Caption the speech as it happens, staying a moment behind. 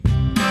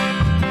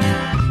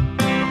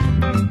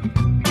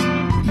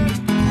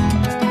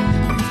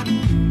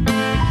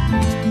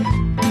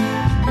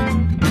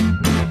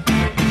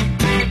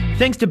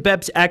to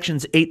BEPS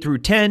Actions 8 through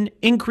 10,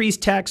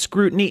 increased tax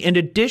scrutiny, and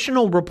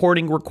additional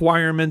reporting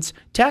requirements,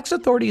 tax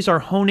authorities are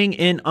honing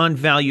in on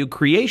value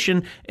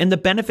creation and the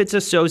benefits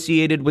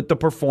associated with the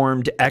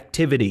performed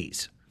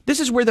activities.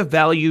 This is where the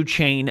value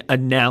chain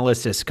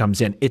analysis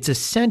comes in. It's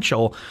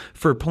essential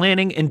for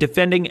planning and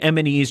defending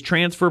M&E's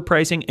transfer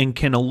pricing and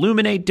can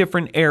illuminate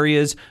different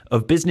areas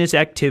of business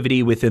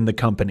activity within the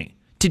company.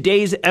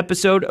 Today's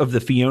episode of The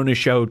Fiona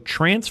Show,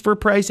 Transfer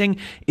Pricing,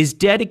 is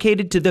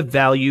dedicated to the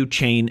value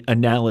chain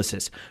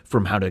analysis,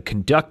 from how to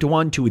conduct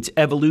one to its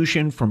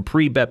evolution from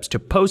pre-BEPS to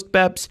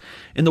post-BEPS,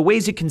 and the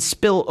ways it can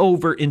spill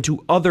over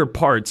into other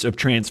parts of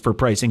transfer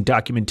pricing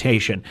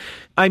documentation.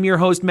 I'm your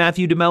host,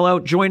 Matthew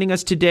DeMello. Joining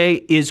us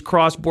today is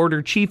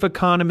CrossBorder Chief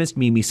Economist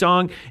Mimi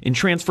Song and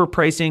transfer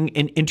pricing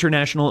and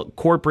international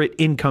corporate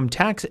income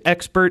tax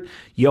expert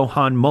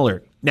Johann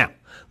Muller. Now,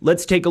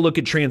 let's take a look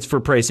at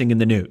transfer pricing in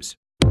the news.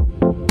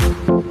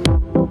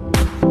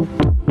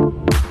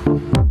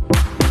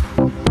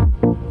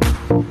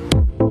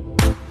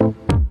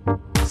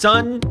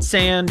 Sun,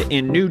 sand,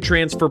 and new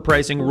transfer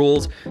pricing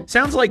rules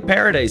sounds like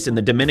paradise in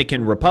the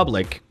Dominican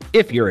Republic,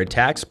 if you're a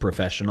tax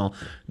professional.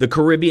 The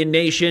Caribbean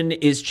nation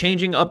is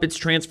changing up its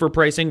transfer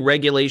pricing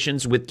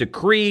regulations with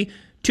Decree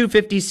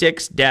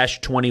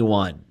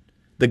 256-21.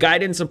 The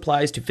guidance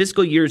applies to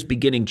fiscal years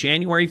beginning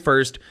January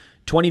 1st,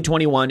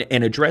 2021,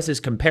 and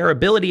addresses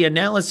comparability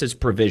analysis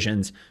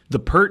provisions, the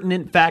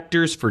pertinent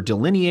factors for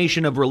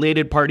delineation of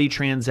related party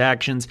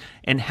transactions,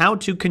 and how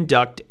to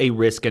conduct a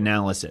risk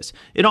analysis.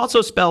 It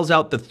also spells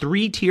out the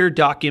three-tier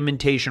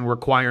documentation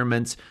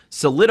requirements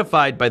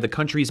solidified by the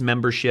country's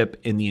membership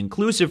in the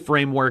Inclusive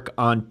Framework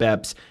on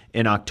BEPS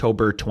in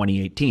October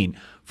 2018.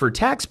 For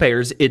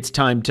taxpayers, it's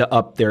time to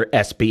up their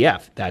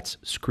SPF, that's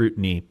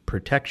scrutiny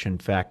protection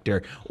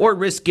factor, or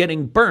risk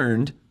getting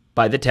burned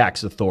by the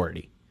tax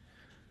authority.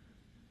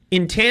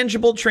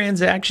 Intangible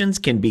transactions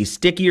can be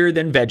stickier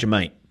than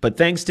Vegemite, but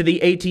thanks to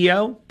the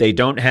ATO, they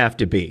don't have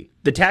to be.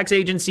 The tax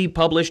agency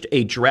published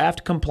a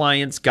draft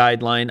compliance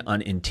guideline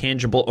on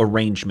intangible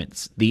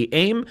arrangements. The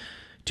aim?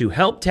 To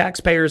help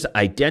taxpayers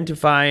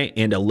identify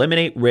and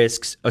eliminate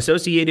risks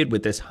associated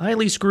with this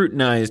highly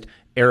scrutinized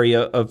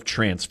area of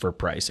transfer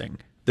pricing.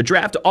 The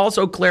draft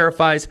also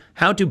clarifies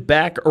how to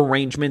back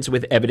arrangements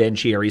with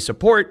evidentiary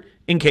support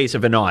in case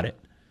of an audit.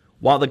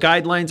 While the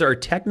guidelines are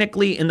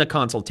technically in the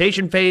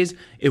consultation phase,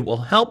 it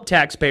will help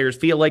taxpayers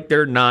feel like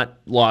they're not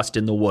lost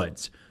in the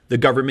woods. The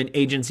government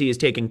agency is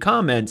taking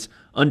comments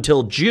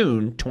until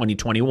June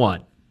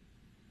 2021.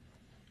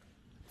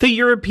 The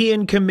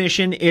European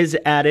Commission is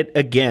at it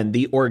again.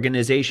 The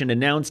organization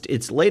announced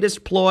its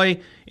latest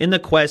ploy in the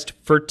quest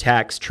for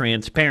tax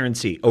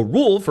transparency, a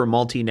rule for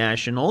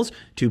multinationals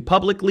to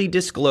publicly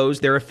disclose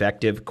their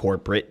effective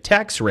corporate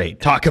tax rate.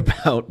 Talk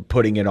about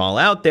putting it all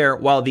out there.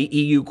 While the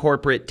EU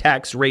corporate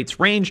tax rates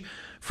range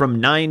from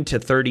 9 to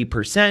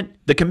 30%,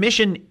 the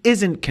Commission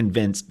isn't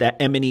convinced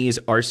that M&Es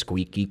are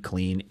squeaky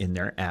clean in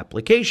their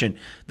application.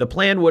 The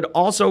plan would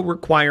also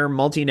require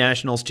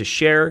multinationals to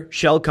share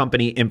shell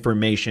company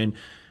information,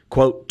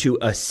 quote, to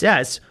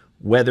assess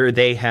whether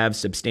they have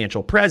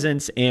substantial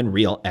presence and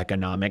real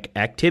economic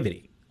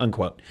activity,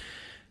 unquote.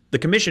 The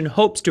Commission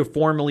hopes to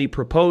formally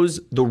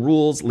propose the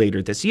rules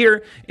later this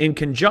year in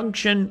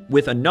conjunction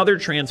with another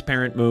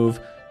transparent move,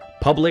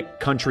 public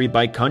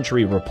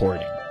country-by-country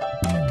reporting.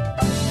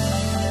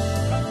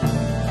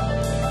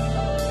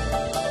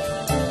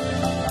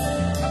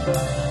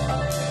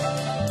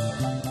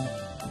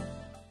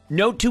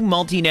 Note to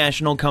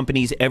multinational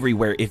companies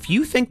everywhere, if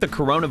you think the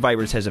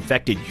coronavirus has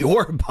affected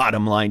your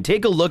bottom line,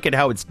 take a look at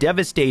how it's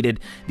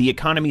devastated the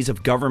economies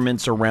of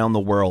governments around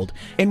the world.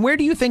 And where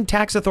do you think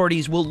tax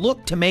authorities will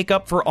look to make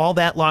up for all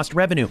that lost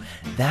revenue?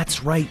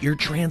 That's right, your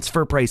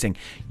transfer pricing.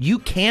 You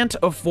can't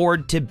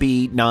afford to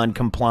be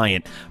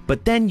non-compliant,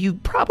 but then you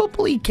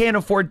probably can't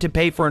afford to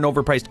pay for an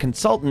overpriced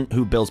consultant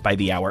who bills by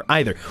the hour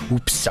either.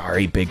 Oops,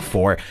 sorry, Big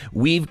Four.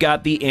 We've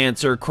got the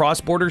answer.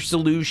 CrossBorder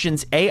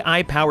Solutions'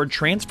 AI-powered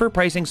transfer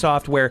pricing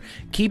software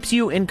keeps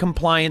you in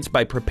compliance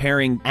by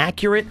preparing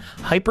accurate,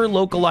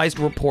 hyper-localized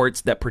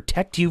reports that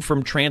protect you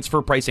from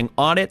transfer pricing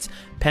audits,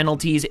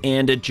 penalties,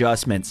 and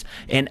adjustments.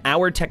 And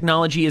our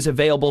technology is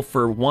available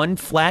for one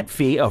flat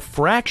fee, a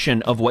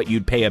fraction of what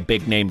you'd pay a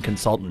big-name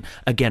consultant.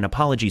 Again,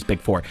 apologies,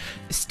 Big Four.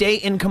 Stay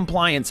in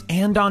compliance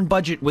and on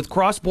budget with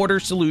CrossBorder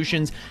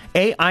Solutions'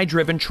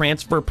 AI-driven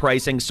transfer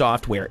pricing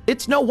software.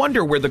 It's no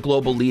wonder we're the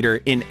global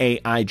leader in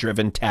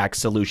AI-driven tax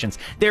solutions.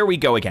 There we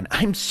go again.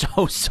 I'm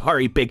so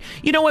sorry, Big.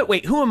 You know what?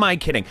 Wait, who am I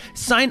kidding?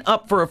 Sign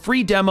up for a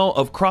free demo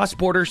of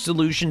CrossBorder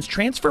Solutions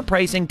transfer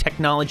pricing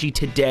technology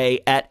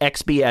today at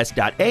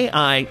xbs.ai/TP.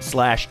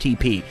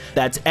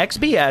 That's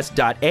xbs.ai/TP.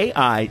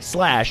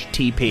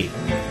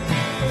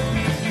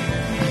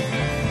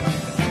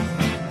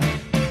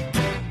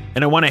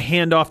 And I want to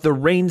hand off the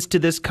reins to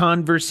this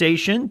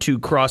conversation to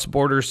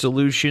CrossBorder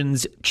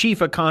Solutions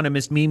Chief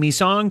Economist Mimi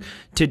Song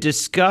to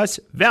discuss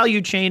value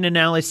chain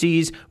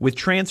analyses with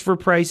transfer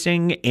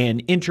pricing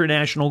and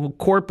international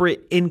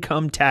corporate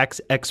income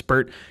tax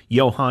expert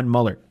Johann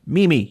Muller.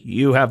 Mimi,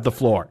 you have the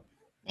floor.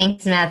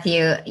 Thanks,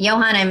 Matthew.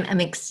 Johann, I'm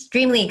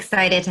extremely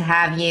excited to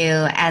have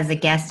you as a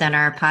guest on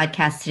our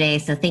podcast today.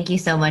 So thank you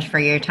so much for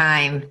your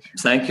time.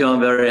 Thank you. I'm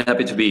very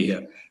happy to be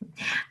here.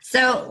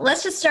 So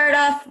let's just start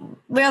off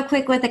real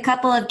quick with a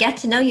couple of get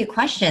to know you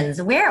questions.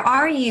 Where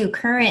are you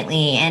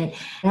currently and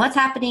what's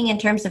happening in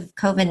terms of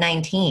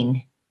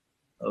COVID-19?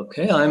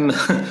 Okay, I'm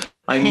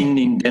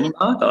in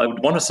Denmark. I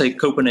would want to say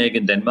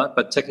Copenhagen, Denmark,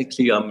 but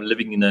technically I'm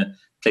living in a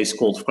place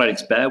called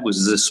Frederiksberg, which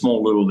is a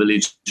small little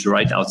village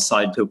right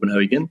outside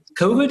Copenhagen.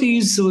 COVID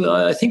is,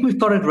 I think we've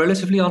got it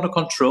relatively under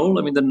control.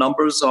 I mean, the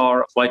numbers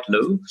are quite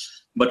low,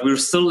 but we're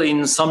still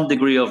in some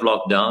degree of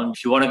lockdown.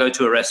 If you want to go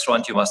to a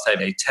restaurant, you must have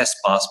a test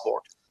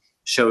passport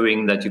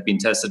showing that you've been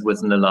tested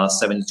within the last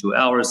 72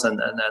 hours and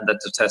that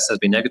the test has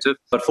been negative.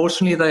 But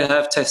fortunately, they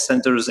have test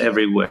centers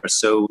everywhere.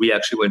 So we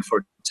actually went for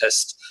a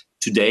test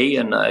today,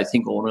 and I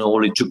think all in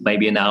all, it took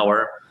maybe an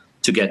hour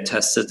to get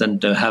tested and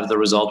to have the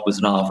result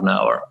within half an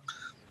hour.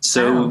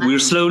 So we're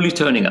slowly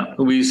turning up.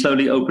 We're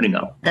slowly opening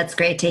up. That's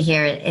great to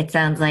hear. It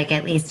sounds like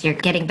at least you're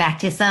getting back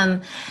to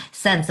some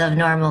sense of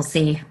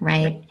normalcy,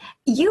 right?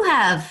 You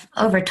have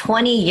over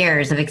 20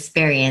 years of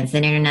experience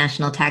in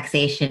international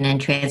taxation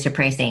and transfer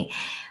pricing.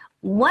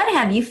 What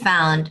have you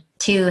found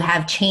to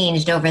have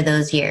changed over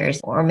those years?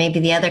 Or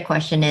maybe the other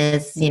question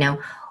is,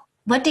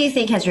 what do you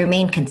think has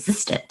remained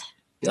consistent?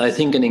 I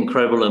think an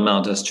incredible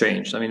amount has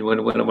changed. I mean,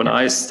 when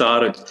I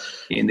started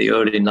in the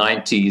early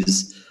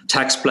 90s,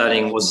 tax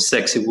planning was a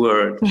sexy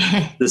word.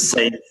 The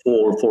same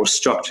for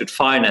structured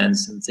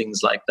finance and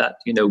things like that.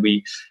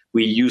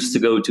 We used to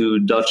go to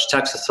Dutch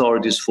tax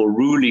authorities for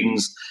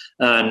rulings,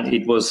 and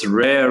it was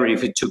rare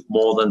if it took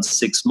more than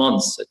 6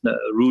 months. A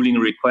ruling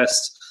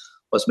request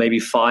was maybe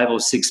 5 or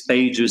 6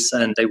 pages,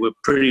 and they were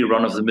pretty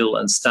run-of-the-mill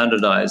and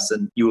standardized,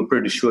 and you were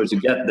pretty sure to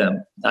get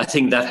them. I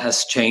think that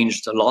has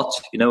changed a lot,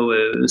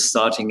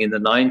 starting in the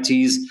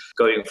 90s,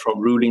 going from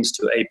rulings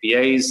to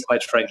APAs.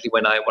 Quite frankly,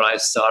 when I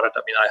started,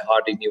 I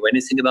hardly knew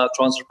anything about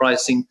transfer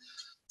pricing.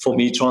 For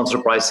me, transfer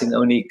pricing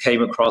only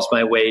came across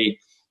my way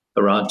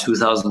around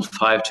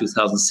 2005,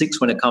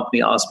 2006, when a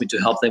company asked me to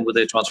help them with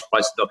their transfer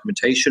pricing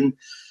documentation.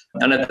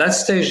 And at that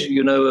stage,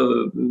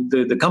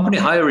 the company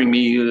hiring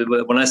me,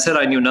 when I said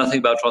I knew nothing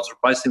about transfer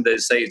pricing, they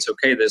say, it's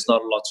okay, there's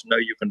not a lot to know,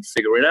 you can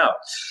figure it out.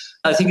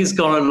 I think it's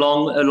gone a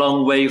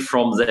long way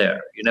from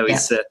there.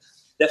 It's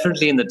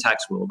definitely in the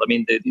tax world. I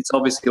mean, it's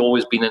obviously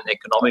always been an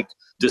economic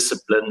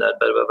discipline,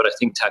 but I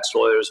think tax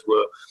lawyers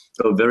were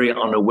very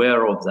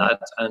unaware of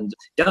that. And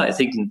I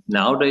think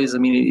nowadays,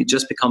 it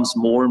just becomes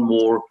more and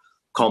more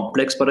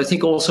complex, but I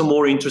think also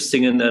more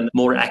interesting and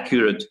more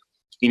accurate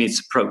in its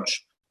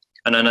approach.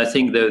 And then I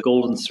think the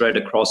golden thread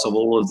across of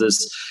all of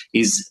this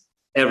is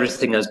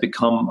everything has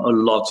become a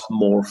lot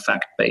more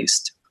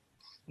fact-based.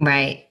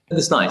 Right.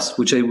 It's nice,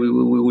 which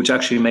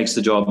actually makes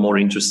the job more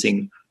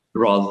interesting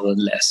rather than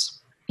less.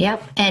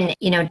 Yep. And,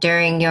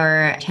 during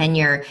your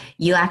tenure,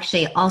 you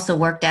actually also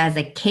worked as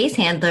a case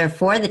handler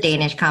for the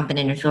Danish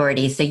Competent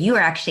Authority. So you were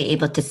actually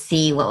able to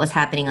see what was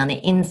happening on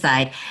the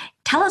inside.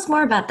 Tell us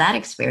more about that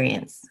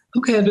experience.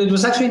 Okay. It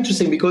was actually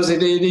interesting because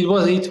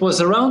it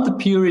was around the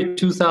period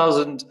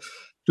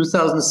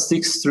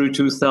 2006 through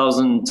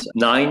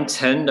 2009,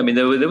 10.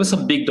 There were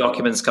some big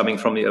documents coming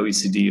from the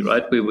OECD,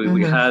 right?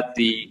 We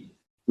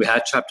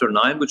had Chapter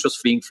 9, which was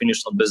being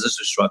finished on business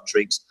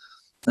restructurings.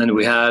 And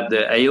we had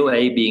the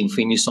AOA being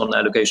finished on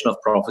allocation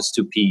of profits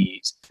to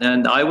PEs.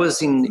 And I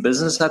was in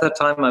business at that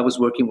time. I was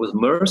working with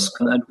Maersk,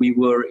 and we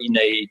were in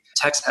a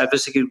tax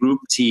advocacy group,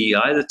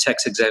 TEI, the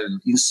Tax Executive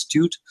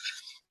Institute.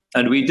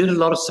 And we did a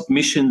lot of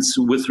submissions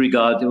with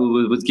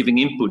giving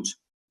input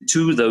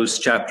to those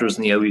chapters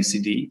in the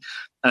OECD.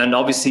 And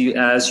obviously,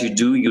 as you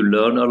do, you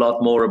learn a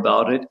lot more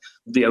about it.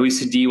 The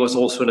OECD was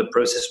also in a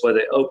process where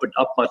they opened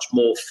up much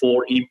more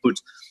for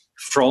input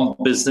from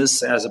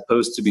business as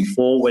opposed to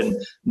before, when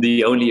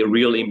the only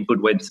real input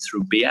went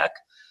through BIAC.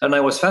 And I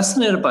was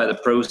fascinated by the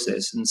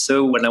process. And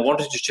so when I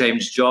wanted to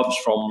change jobs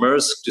from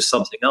Maersk to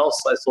something else,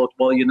 I thought,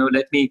 well,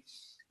 let me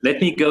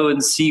go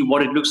and see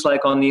what it looks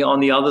like on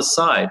the other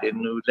side,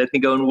 and let me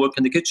go and work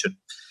in the kitchen.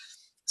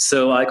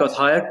 So I got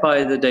hired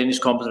by the Danish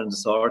Competent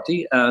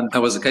Authority, and I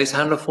was a case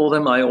handler for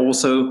them. I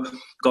also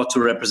got to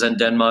represent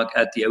Denmark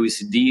at the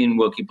OECD in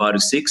Working Party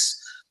 6,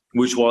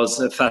 which was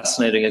a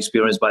fascinating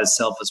experience by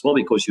itself as well,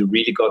 because you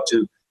really got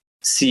to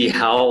see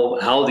how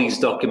these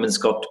documents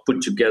got put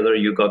together.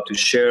 You got to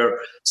share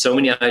so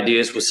many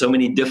ideas with so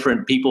many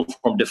different people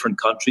from different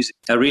countries.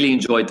 I really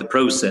enjoyed the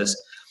process.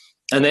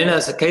 And then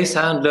as a case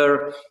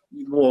handler,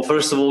 well,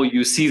 first of all,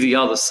 you see the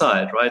other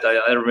side, right?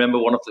 I remember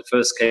one of the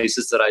first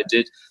cases that I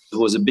did. It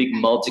was a big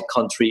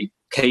multi-country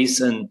case,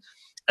 and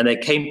they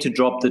came to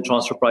drop the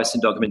transfer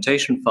pricing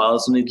documentation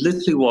files, and it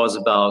literally was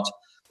about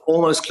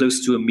almost close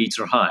to a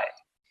meter high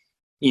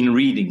in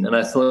reading. And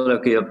I thought,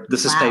 okay,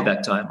 this is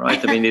payback time, right?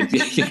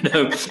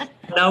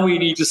 Now we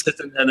need to sit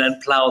and then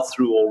plow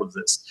through all of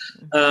this.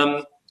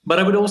 But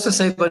I would also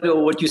say, but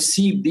what you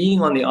see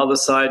being on the other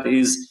side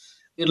is,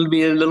 it'll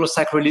be a little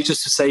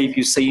sacrilegious to say if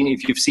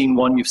you've seen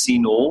one, you've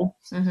seen all.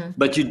 Mm-hmm.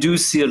 But you do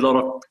see a lot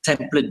of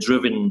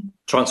template-driven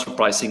transfer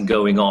pricing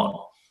going on.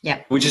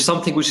 Yeah. which is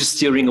something which is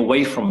steering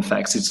away from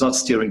facts. It's not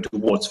steering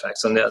towards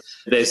facts. And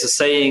there's a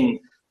saying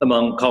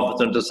among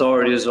competent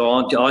authorities,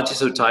 aren't you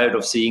so tired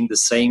of seeing the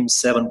same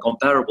 7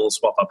 comparables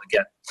pop up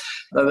again?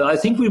 I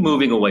think we're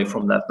moving away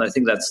from that. And I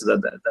think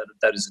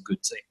that is a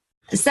good thing.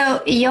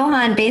 So,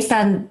 Johann, based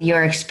on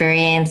your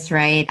experience,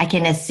 right, I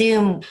can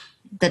assume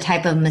the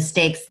type of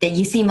mistakes that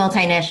you see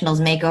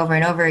multinationals make over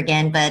and over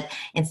again. But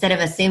instead of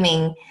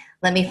assuming,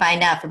 let me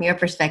find out from your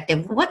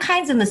perspective, what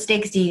kinds of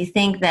mistakes do you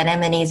think that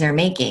M&Es are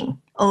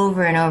making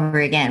over and over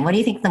again? What do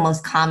you think the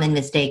most common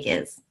mistake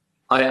is?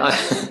 I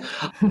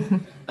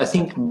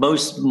think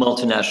most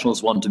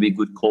multinationals want to be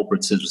good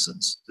corporate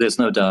citizens. There's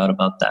no doubt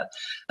about that.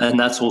 And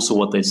that's also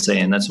what they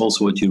say. And that's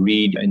also what you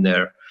read in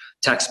their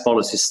tax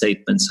policy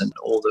statements and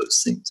all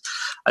those things.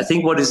 I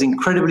think what is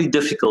incredibly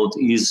difficult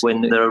is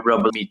when the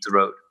rubber meets the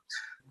road,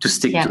 to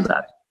stick to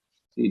that.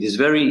 It is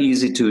very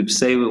easy to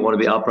say we want to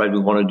be upright, we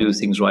want to do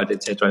things right,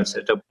 etc.,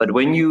 etc. But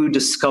when you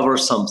discover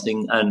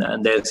something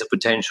and there's a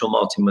potential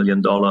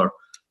multi-million-dollar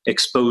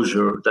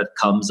exposure that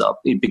comes up,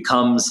 it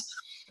becomes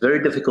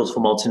very difficult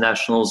for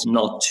multinationals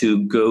not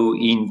to go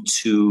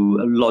into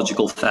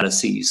logical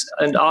fallacies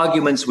and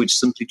arguments which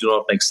simply do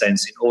not make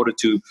sense in order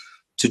to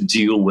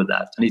deal with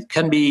that. And it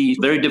can be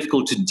very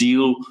difficult to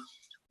deal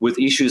with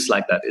issues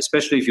like that,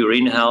 especially if you're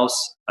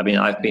in-house. I mean,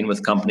 I've been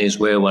with companies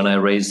where when I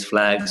raised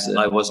flags,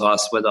 I was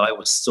asked whether I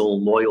was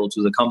still loyal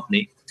to the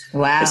company,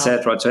 et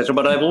cetera, et cetera.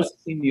 But I've also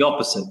seen the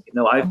opposite.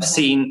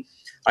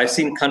 I've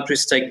seen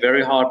countries take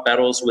very hard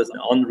battles with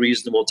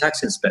unreasonable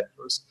tax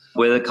inspectors,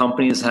 where the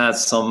companies had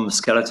some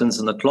skeletons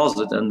in the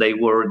closet, and they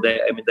were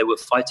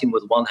fighting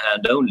with one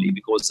hand only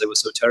because they were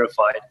so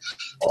terrified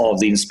of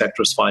the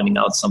inspectors finding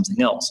out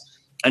something else.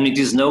 And it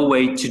is no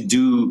way to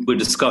do a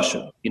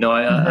discussion.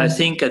 I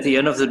think at the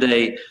end of the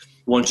day,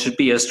 one should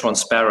be as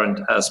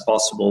transparent as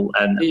possible.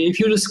 And if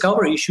you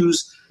discover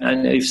issues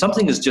and if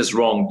something is just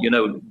wrong,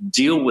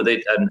 deal with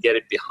it and get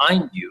it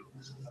behind you.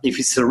 If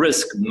it's a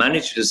risk,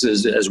 manage it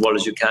as well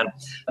as you can.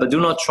 But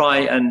do not try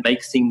and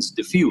make things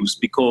diffuse,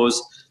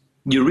 because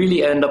you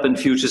really end up in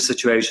future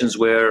situations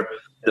where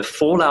the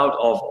fallout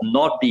of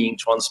not being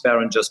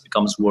transparent just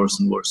becomes worse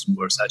and worse and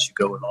worse as you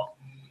go along.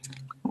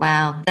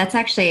 Wow, that's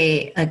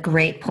actually a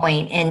great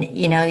point. And,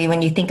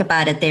 when you think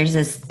about it, there's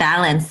this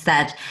balance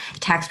that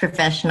tax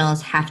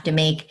professionals have to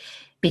make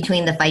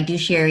between the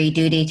fiduciary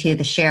duty to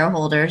the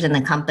shareholders in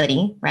the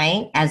company,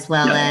 right? As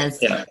well as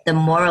the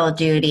moral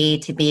duty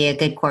to be a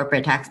good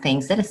corporate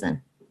tax-paying citizen.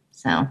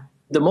 So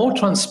the more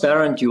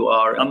transparent you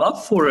are, I'm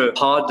up for a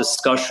hard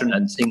discussion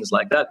and things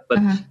like that, but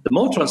the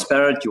more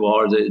transparent you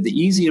are, the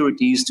easier it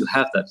is to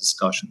have that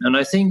discussion. And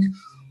I think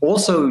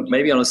also,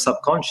 maybe on a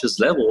subconscious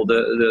level,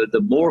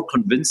 the more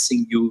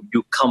convincing you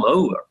come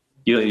over,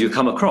 you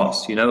come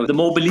across, the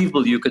more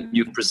believable you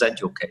can present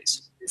your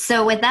case.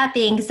 So with that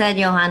being said,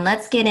 Johann,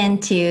 let's get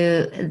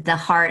into the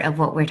heart of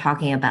what we're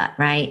talking about,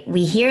 right?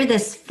 We hear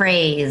this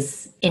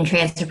phrase in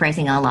transfer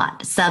pricing a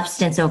lot,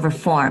 substance over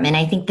form. And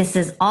I think this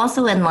is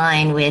also in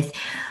line with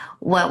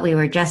what we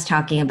were just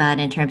talking about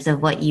in terms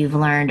of what you've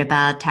learned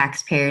about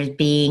taxpayers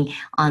being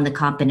on the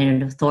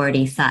competent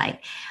authority side.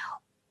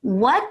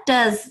 What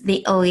does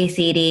the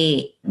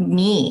OECD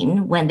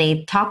mean when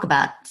they talk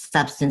about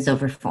substance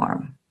over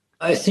form?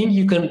 I think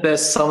you can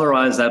best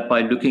summarize that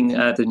by looking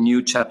at the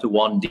new Chapter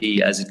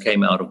 1D as it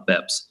came out of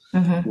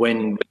BEPS.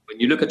 When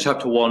you look at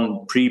Chapter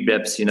 1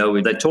 pre-BEPS,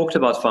 they talked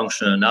about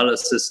functional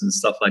analysis and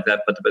stuff like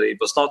that, but it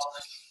was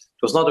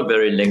not a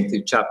very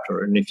lengthy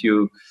chapter. And if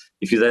you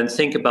then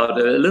think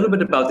about a little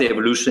bit about the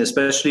evolution,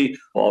 especially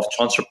of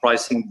transfer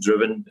pricing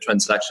driven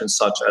transactions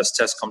such as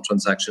Tescom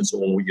transactions,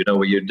 or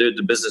where you did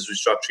the business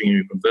restructuring,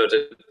 you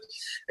converted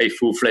a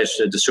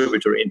full-fledged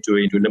distributor into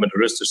a limited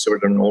risk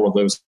distributor and all of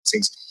those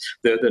things.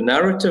 The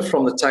narrative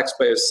from the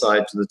taxpayer's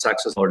side to the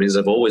tax authorities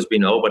have always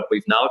been, but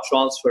we've now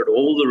transferred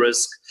all the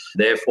risk,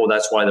 therefore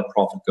that's why the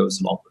profit goes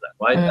along with that,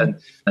 right?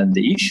 And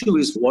the issue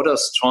is, what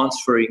does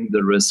transferring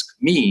the risk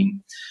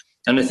mean?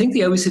 And I think the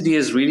OECD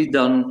has really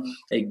done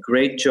a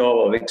great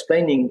job of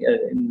explaining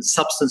in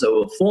substance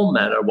over form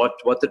manner what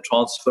the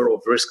transfer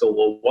of risk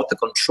or what the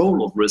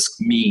control of risk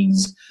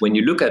means when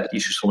you look at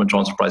issues from a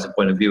transfer pricing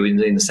point of view,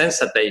 in the sense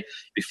that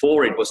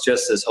before it was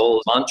just this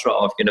whole mantra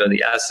of,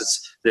 the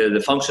assets,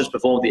 the functions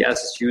performed, the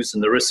assets used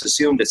and the risks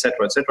assumed, et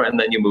cetera,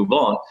 and then you move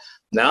on.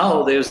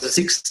 Now there's a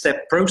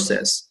 6-step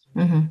process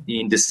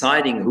in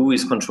deciding who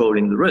is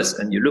controlling the risk.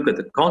 And you look at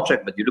the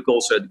contract, but you look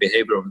also at the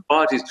behavior of the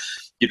parties.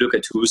 You look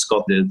at who's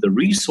got the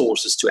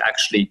resources to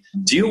actually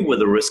deal with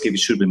the risk if it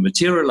should be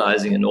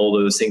materializing and all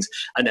those things.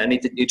 And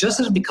it just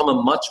has become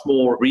a much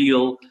more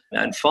real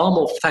and far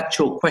more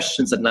factual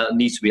questions that now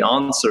need to be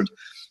answered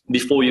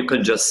before you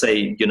can just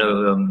say,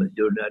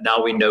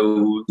 now we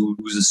know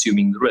who's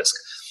assuming the risk.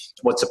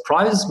 What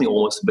surprises me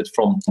almost a bit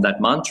from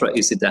that mantra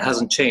is that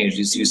hasn't changed.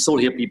 You still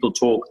hear people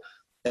talk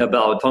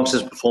about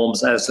functions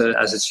performs as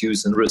it's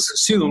used and risk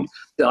assumed.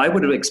 I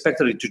would have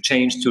expected it to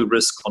change to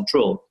risk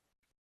control,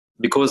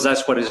 because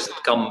that's what it's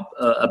become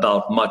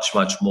about much,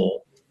 much more.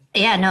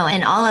 Yeah, no,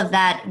 and all of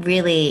that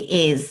really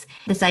is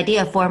this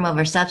idea of form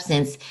over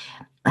substance.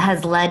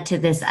 has led to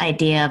this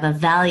idea of a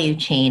value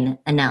chain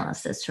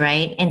analysis,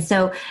 right? And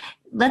so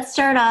let's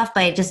start off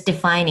by just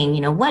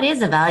defining, what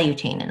is a value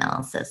chain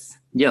analysis?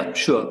 Yeah,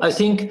 sure. I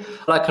think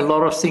like a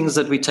lot of things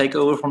that we take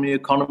over from the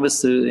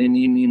economists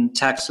in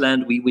tax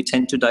land, we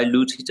tend to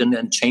dilute it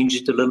and change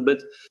it a little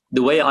bit.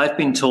 The way I've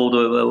been told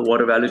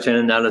what a value chain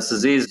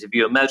analysis is, if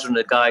you imagine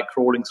a guy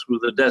crawling through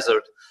the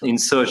desert in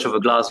search of a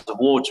glass of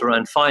water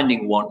and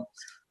finding one,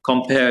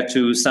 compared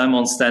to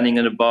someone standing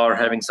in a bar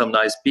having some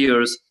nice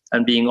beers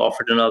and being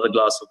offered another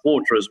glass of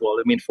water as well.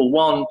 I mean, for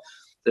one,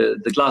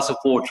 the glass of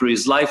water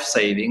is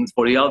life-saving.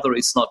 For the other,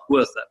 it's not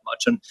worth that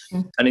much.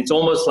 And it's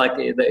almost like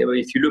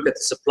if you look at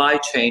the supply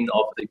chain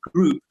of the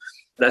group,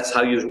 that's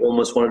how you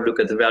almost want to look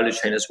at the value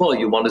chain as well.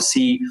 You want to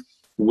see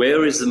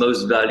where is the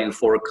most value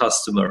for a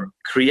customer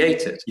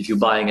created. If you're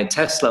buying a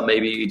Tesla,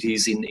 maybe it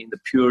is in the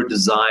pure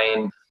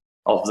design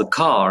of the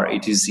car.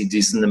 It is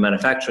in the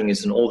manufacturing.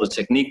 It's in all the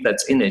technique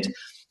that's in it.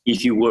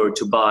 If you were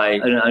to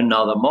buy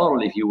another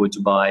model, if you were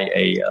to buy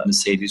a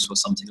Mercedes or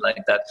something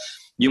like that,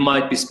 you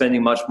might be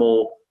spending much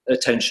more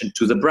attention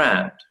to the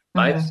brand,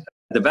 right? Mm-hmm.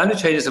 The value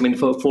chain is,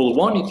 for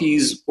one, it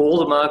is all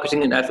the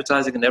marketing and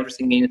advertising and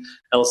everything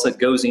else that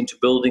goes into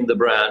building the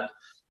brand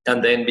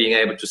and then being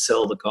able to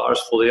sell the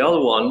cars. For the other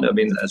one,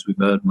 as we've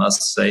heard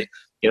Musk say,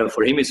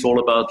 for him, it's all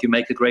about you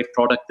make a great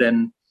product,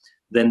 then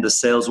the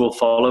sales will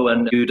follow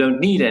and you don't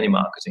need any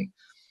marketing.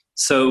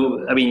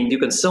 So, you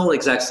can sell the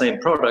exact same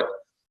product,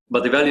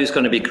 but the value is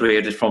going to be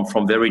created from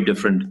very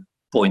different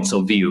points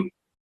of view.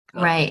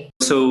 Right.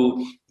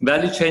 So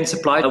value chain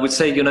supply, I would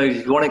say, if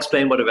you want to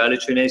explain what a value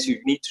chain is, you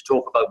need to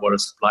talk about what a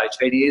supply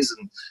chain is.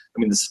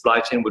 And the supply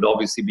chain would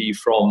obviously be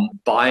from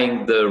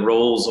buying the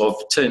rolls of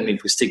tin,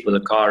 if we stick with the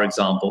car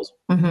examples,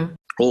 mm-hmm.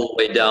 all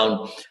the way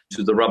down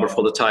to the rubber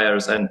for the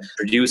tires and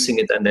producing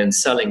it and then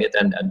selling it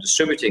and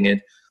distributing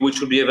it,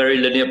 which would be a very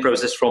linear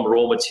process from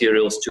raw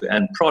materials to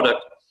end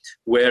product,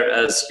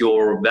 whereas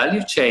your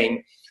value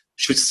chain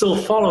should still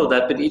follow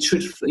that, but it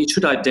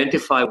should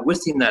identify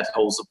within that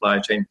whole supply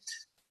chain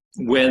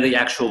where the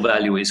actual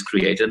value is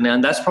created.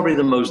 And that's probably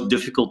the most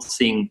difficult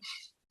thing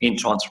in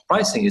transfer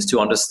pricing, is to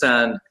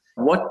understand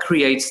what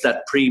creates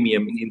that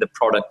premium in the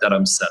product that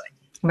I'm selling.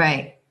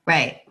 Right.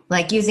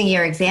 Like using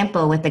your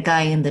example with the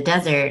guy in the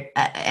desert,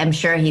 I'm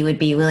sure he would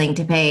be willing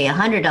to pay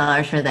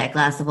 $100 for that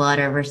glass of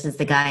water versus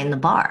the guy in the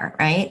bar,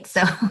 right?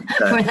 So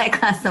for that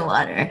glass of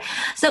water.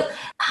 So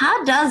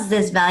how does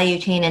this value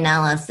chain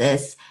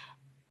analysis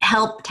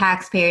help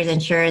taxpayers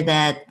ensure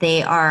that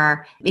they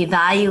are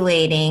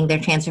evaluating their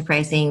transfer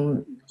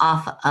pricing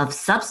off of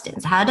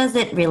substance? How does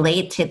it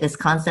relate to this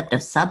concept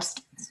of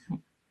substance?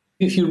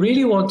 If you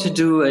really want to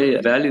do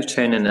a value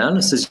chain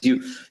analysis,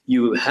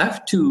 you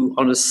have to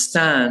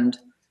understand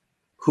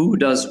who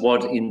does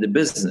what in the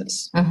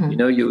business. Mm-hmm.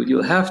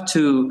 You have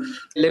to,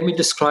 let me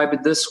describe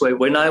it this way.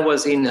 When I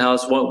was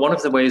in-house, one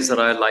of the ways that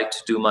I like to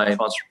do my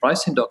transfer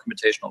pricing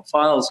documentation on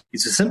files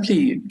is to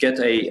simply get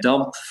a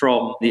dump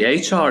from the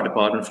HR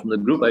department, from the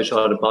group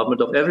HR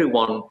department, of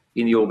everyone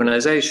in the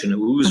organization,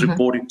 who's mm-hmm.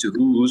 reporting to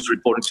who's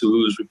reporting to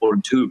who's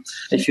reporting to who.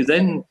 If you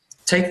then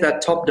take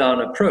that top-down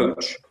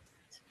approach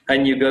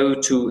and you go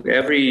to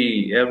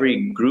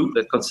every group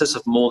that consists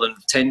of more than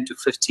 10 to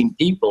 15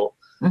 people,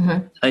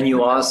 mm-hmm. and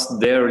you ask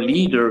their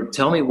leader,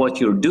 tell me what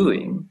you're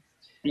doing,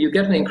 you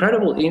get an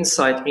incredible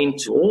insight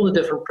into all the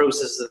different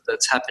processes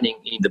that's happening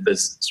in the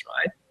business,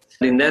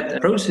 right? In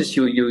that process,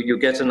 you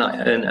get an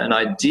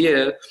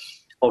idea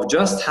of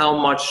just how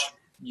much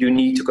you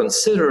need to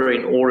consider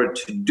in order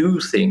to do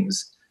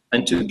things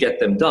and to get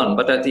them done.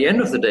 But at the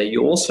end of the day,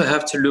 you also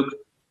have to look,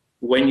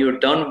 when you're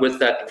done with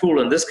that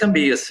pool, and this can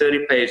be a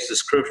 30-page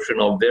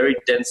description of very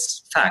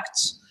dense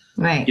facts.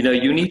 Right.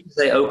 You need to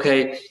say,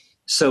 okay,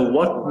 so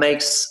what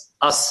makes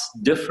us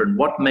different?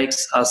 What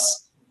makes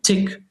us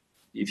tick?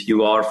 If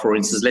you are, for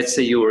instance, let's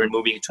say you are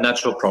moving to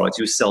natural products,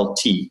 you sell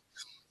tea.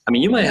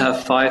 You may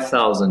have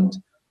 5,000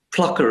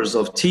 pluckers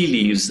of tea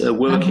leaves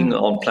working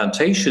mm-hmm. on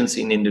plantations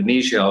in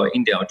Indonesia or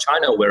India or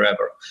China or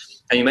wherever.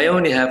 And you may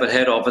only have a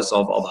head office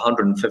of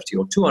 150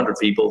 or 200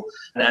 people.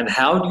 And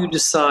how do you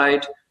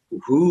decide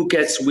who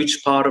gets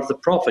which part of the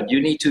profit?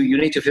 You need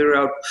to figure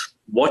out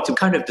what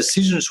kind of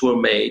decisions were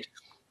made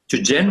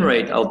to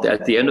generate out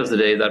at the end of the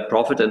day that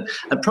profit. And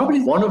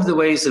probably one of the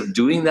ways of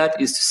doing that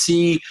is to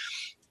see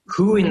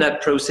who in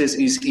that process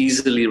is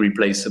easily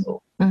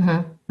replaceable.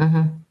 Mm-hmm.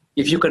 Mm-hmm.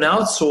 If you can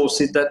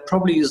outsource it, that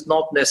probably is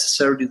not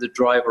necessarily the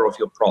driver of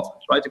your profit,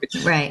 right?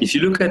 Right. If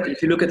you look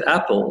at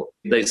Apple,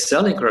 they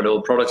sell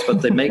incredible products,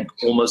 but they make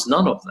almost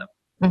none of them,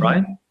 mm-hmm.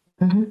 right?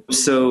 Mm-hmm.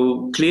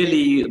 So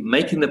clearly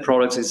making the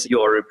products is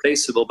you're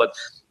replaceable, but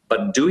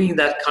doing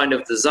that kind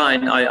of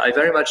design, I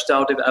very much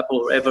doubt if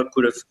Apple ever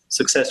could have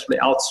successfully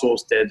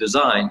outsourced their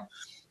design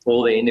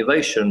or their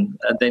innovation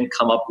and then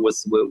come up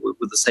with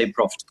the same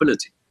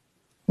profitability.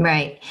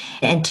 Right.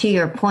 And to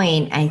your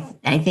point,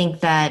 I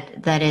think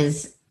that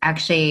is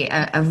actually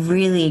a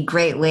really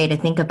great way to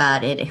think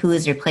about it, who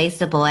is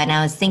replaceable. And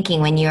I was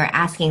thinking, when you're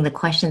asking the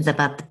questions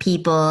about the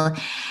people,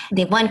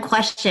 the one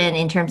question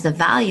in terms of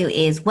value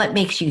is what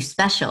makes you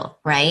special,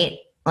 right?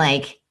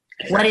 Like,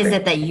 What is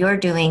it that you're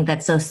doing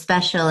that's so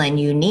special and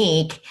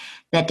unique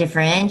that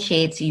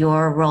differentiates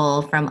your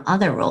role from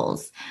other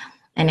roles?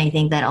 And I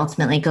think that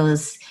ultimately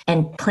goes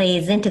and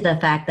plays into the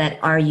fact that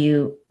are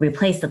you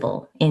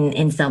replaceable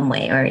in some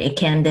way, or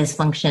can this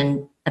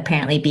function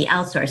apparently be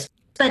outsourced?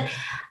 But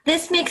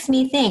this makes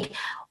me think,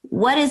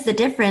 what is the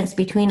difference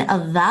between a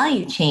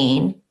value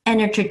chain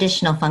and a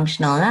traditional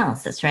functional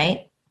analysis,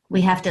 right?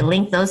 We have to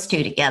link those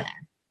two together.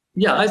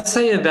 Yeah, I'd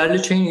say a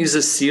value chain is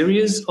a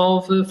series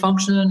of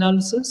functional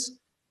analysis.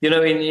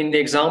 In the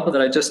example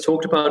that I just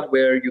talked about,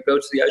 where you go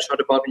to the HR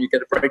department, you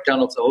get a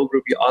breakdown of the whole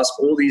group, you ask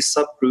all these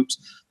subgroups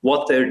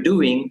what they're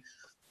doing.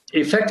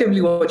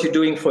 Effectively, what you're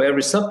doing for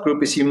every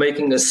subgroup is you're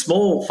making a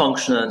small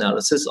functional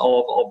analysis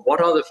of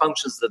what are the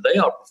functions that they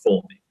are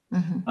performing.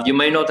 Mm-hmm. You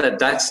may not at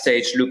that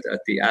stage look at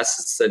the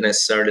assets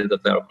necessarily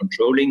that they are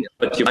controlling,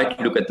 but you might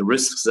look at the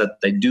risks that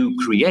they do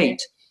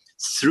create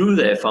through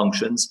their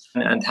functions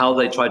and how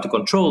they try to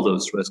control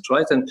those risks,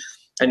 right? And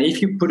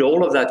if you put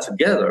all of that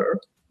together,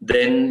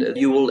 then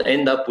you will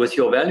end up with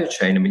your value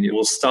chain. I mean, you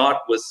will start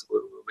with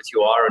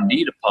your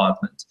R&D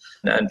department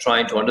and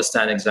trying to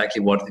understand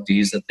exactly what it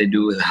is that they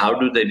do. How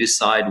do they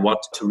decide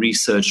what to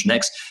research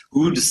next?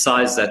 Who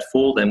decides that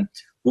for them?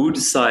 Who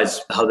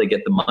decides how they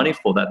get the money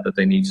for that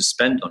they need to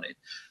spend on it?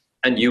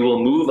 And you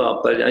will move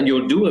up and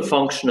you'll do a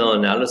functional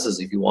analysis,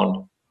 if you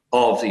want,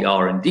 of the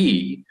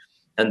R&D.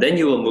 And then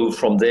you will move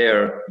from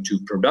there to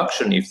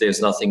production if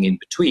there's nothing in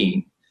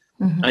between.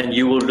 Mm-hmm. And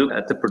you will look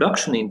at the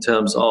production in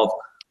terms of,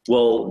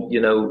 well,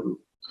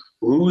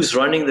 who's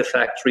running the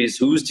factories,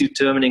 who's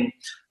determining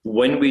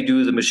when we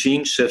do the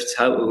machine shifts,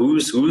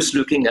 who's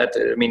looking at,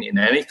 in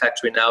any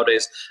factory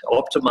nowadays,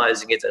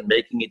 optimizing it and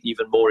making it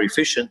even more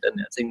efficient and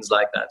things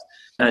like that.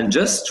 And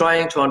just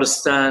trying to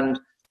understand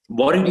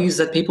what it is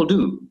that people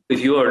do.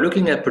 If you are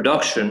looking at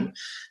production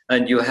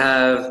and you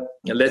have,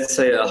 let's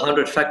say,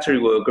 100 factory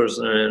workers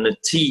and a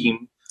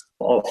team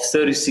of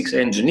 36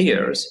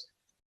 engineers,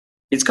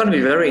 it's going to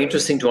be very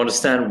interesting to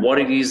understand what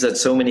it is that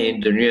so many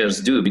engineers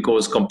do,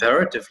 because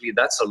comparatively,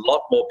 that's a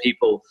lot more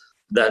people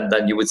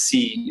than you would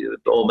see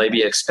or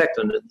maybe expect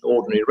on an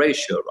ordinary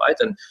ratio, right?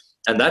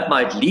 And that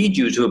might lead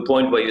you to a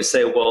point where you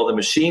say, well, the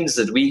machines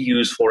that we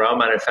use for our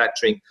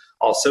manufacturing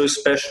are so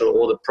special,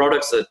 or the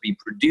products that we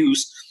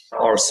produce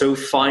are so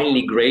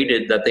finely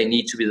graded that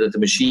the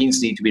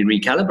machines need to be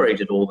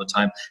recalibrated all the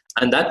time.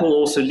 And that will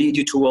also lead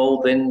you to,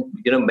 well, then,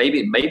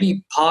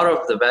 maybe part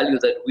of the value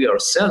that we are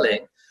selling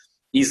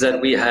is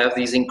that we have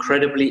these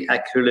incredibly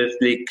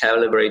accurately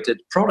calibrated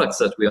products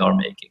that we are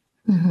making,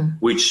 mm-hmm.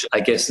 which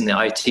I guess in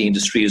the IT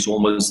industry is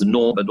almost the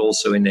norm, but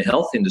also in the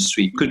health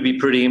industry could be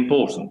pretty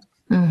important.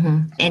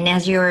 Mm-hmm. And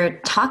as you were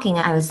talking,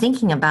 I was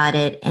thinking about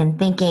it and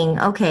thinking,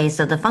 okay,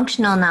 so the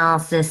functional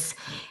analysis,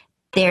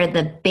 they're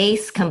the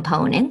base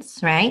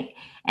components, right?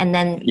 And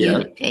then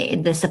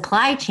the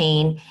supply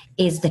chain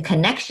is the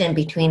connection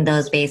between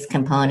those base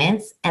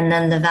components. And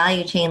then the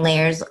value chain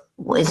layers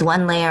is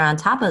one layer on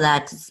top of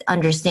that to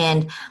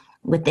understand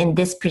within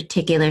this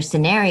particular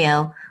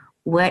scenario,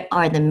 what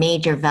are the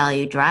major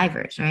value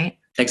drivers, right?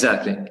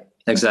 Exactly.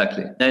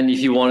 And if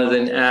you want to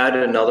then add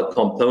another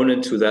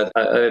component to that,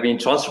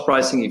 transfer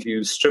pricing, if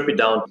you strip it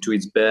down to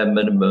its bare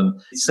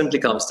minimum, it simply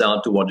comes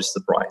down to what is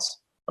the price.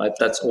 Right?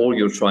 That's all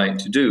you're trying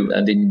to do.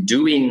 And in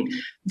doing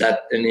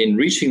that and in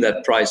reaching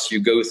that price,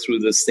 you go through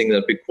this thing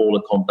that we call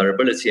a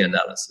comparability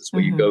analysis,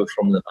 where mm-hmm. you go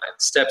from the 9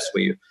 steps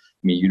where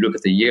you look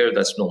at the year,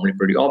 that's normally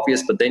pretty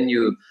obvious, but then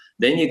you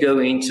go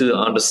into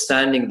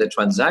understanding the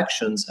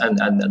transactions and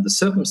the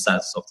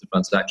circumstances of the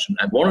transaction.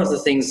 And one of the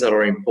things that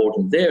are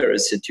important there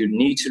is that you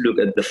need to look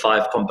at the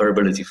 5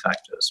 comparability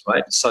factors,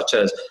 right? Such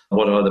as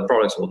what are the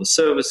products or the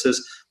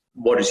services,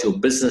 what is your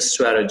business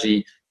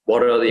strategy,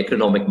 what are the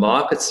economic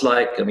markets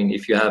like?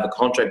 If you have a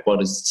contract, what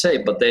does it say?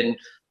 But then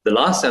the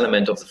last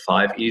element of the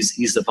 5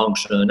 is the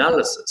functional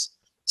analysis.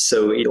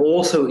 So it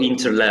also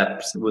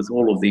interlaps with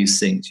all of these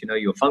things.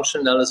 Your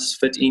functional analysis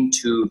fit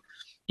into,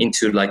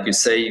 like you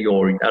say,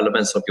 your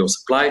elements of your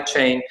supply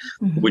chain,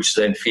 mm-hmm. which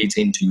then feeds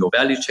into your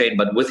value chain.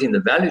 But within the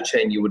value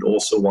chain, you would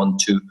also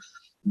want to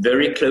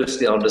very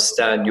closely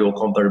understand your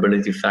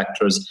comparability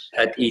factors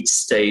at each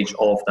stage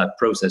of that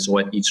process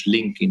or at each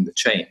link in the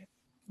chain.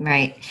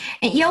 Right.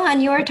 And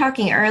Johann, you were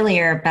talking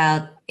earlier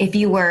about if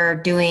you were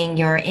doing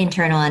your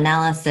internal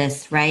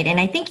analysis, right? And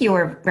I think you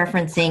were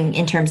referencing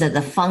in terms of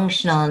the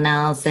functional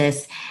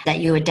analysis that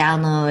you would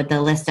download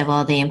the list of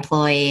all the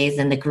employees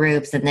and the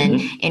groups and then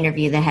mm-hmm.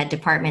 interview the head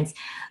departments.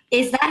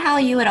 Is that how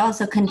you would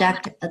also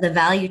conduct the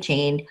value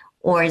chain,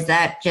 or is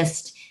that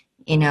just,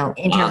 in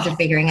terms of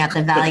figuring out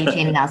the value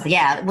chain analysis?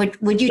 Yeah.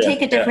 Would you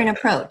take a different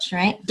approach,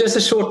 right? Just a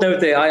short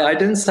note there. I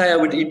didn't say I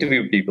would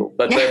interview people,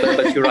 but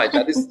you're right.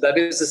 That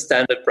is a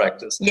standard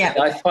practice. Yeah.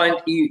 I find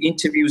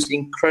interviews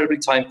incredibly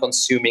time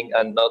consuming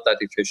and not that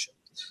efficient.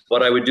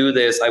 What I would do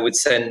there is I would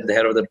send the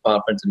head of the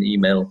department an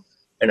email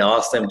and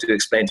ask them to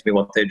explain to me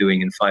what they're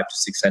doing in 5 to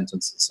 6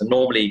 sentences. And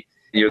normally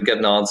you get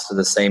an answer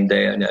the same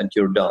day and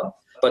you're done.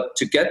 But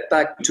to get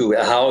back to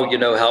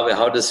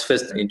how this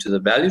fits into the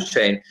value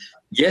chain,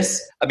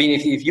 yes,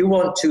 if you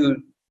want to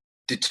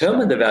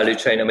determine the value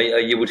chain, I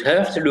mean, you would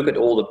have to look at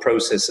all the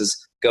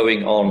processes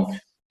going on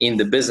in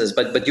the business,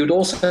 but you'd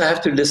also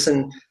have to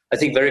listen, I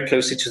think, very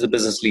closely to the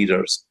business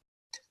leaders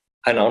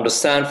and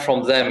understand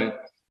from them,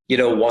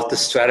 what the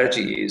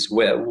strategy is,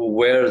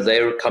 where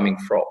they're coming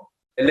from.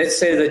 And let's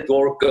say that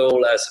your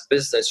goal as a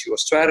business, your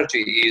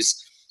strategy is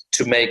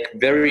to make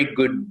very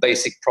good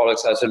basic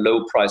products at a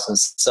low price and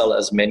sell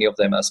as many of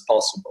them as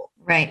possible.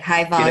 Right.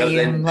 High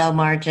volume, low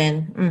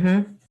margin.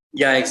 Mm-hmm.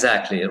 Yeah,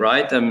 exactly.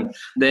 Right.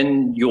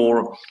 Then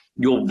your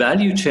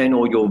value chain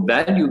or your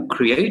value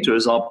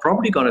creators are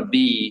probably going to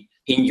be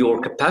in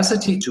your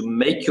capacity to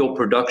make your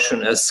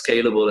production as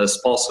scalable as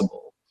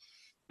possible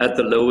at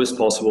the lowest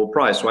possible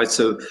price, right?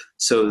 So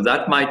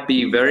that might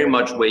be very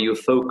much where you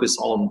focus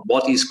on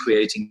what is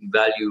creating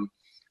value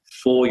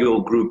for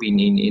your group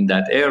in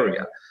that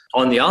area.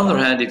 On the other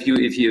hand, if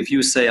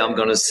you say I'm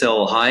going to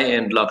sell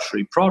high-end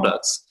luxury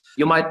products,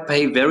 you might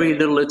pay very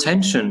little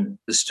attention,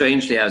 as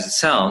strangely as it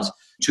sounds,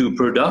 to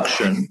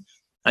production,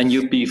 and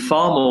you'd be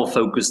far more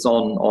focused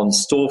on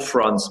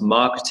storefronts,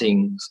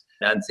 marketing,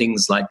 and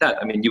things like that.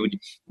 I mean,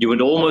 you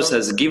would almost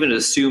as a given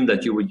assume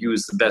that you would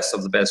use the best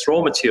of the best raw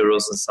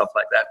materials and stuff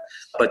like that.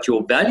 But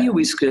your value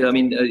is clear. I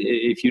mean,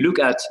 if you look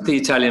at the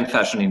Italian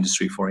fashion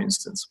industry, for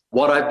instance,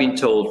 what I've been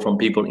told from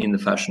people in the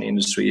fashion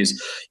industry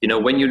is,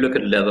 when you look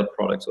at leather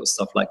products or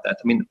stuff like that,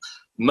 I mean,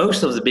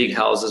 most of the big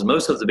houses,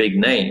 most of the big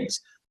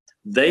names,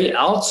 they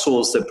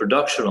outsource the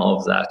production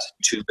of that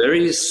to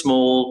very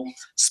small,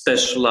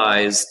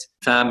 specialized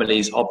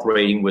families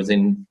operating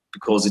within,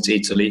 because it's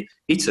Italy,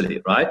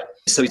 right?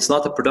 So it's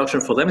not the production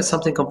for them, it's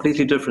something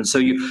completely different. So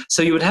you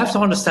would have to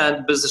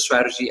understand business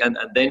strategy and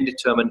then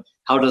determine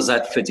how does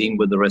that fit in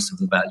with the rest of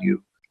the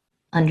value.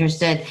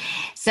 Understood.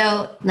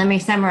 So let me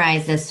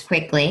summarize this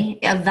quickly.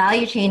 A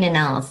value chain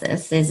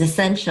analysis is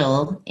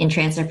essential in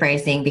transfer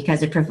pricing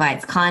because it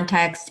provides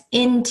context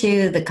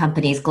into the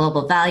company's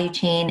global value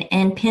chain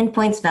and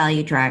pinpoints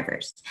value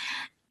drivers.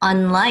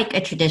 Unlike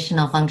a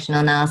traditional functional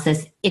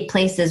analysis, it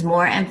places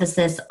more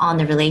emphasis on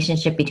the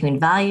relationship between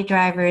value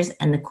drivers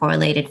and the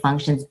correlated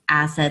functions,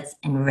 assets,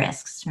 and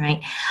risks,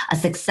 right? A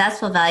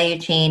successful value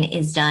chain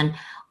is done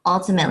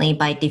ultimately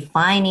by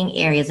defining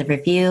areas of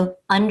review,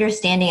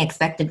 understanding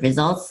expected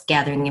results,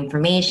 gathering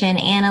information,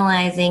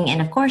 analyzing,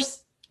 and of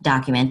course,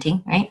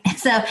 documenting, right?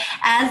 So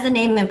as the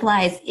name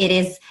implies,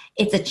 it's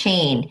a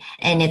chain,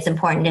 and it's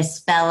important to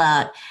spell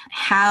out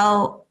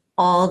how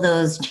all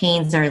those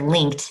chains are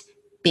linked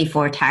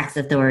before tax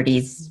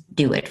authorities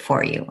do it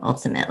for you,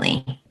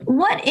 ultimately.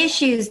 What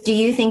issues do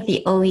you think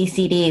the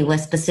OECD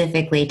was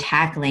specifically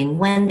tackling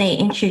when they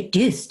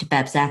introduced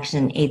BEPS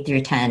Action 8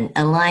 through 10,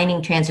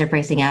 aligning transfer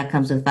pricing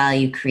outcomes with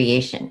value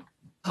creation?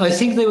 I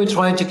think they were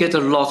trying to get a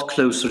lot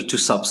closer to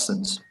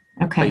substance,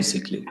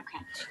 basically.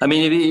 I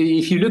mean,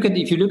 if you look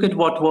at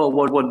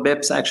what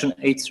BEPS Action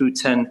 8 through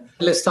 10,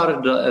 let's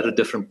start at a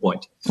different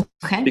point.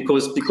 Okay.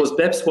 Because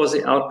BEPS was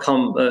the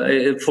outcome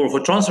for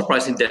transfer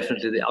pricing,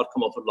 definitely the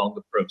outcome of a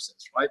longer process,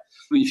 right?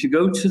 If you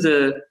go to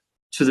the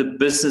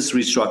business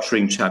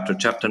restructuring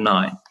chapter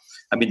 9,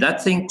 I mean,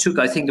 that thing took,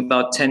 I think,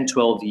 about 10,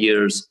 12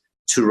 years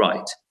to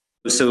write.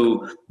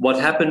 So what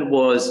happened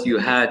was you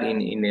had in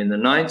the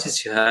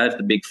 90s, you had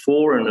the Big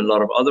Four and a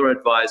lot of other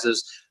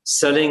advisors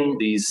selling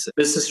these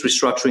business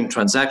restructuring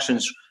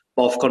transactions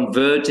of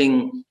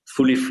converting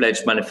fully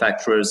fledged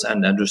manufacturers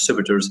and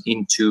distributors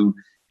into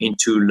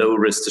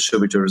low-risk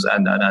distributors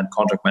and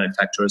contract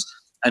manufacturers,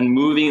 and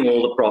moving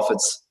all the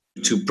profits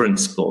to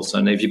principals.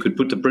 And if you could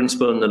put the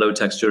principal in the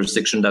low-tax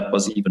jurisdiction, that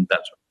was even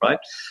better, right?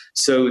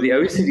 So the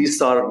OECD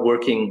started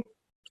working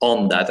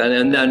on that.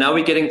 And now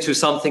we're getting to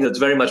something that's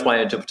very much my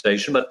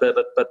interpretation, but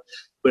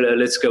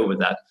let's go with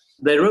that.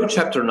 They wrote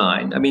Chapter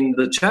 9. I mean,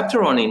 the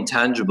chapter on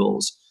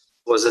intangibles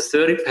was a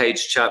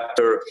 30-page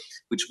chapter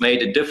which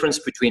made a difference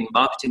between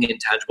marketing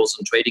intangibles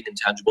and trading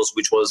intangibles,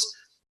 which was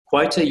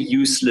quite a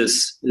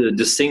useless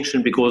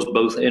distinction because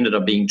both ended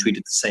up being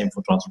treated the same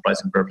for transfer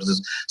pricing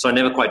purposes. So I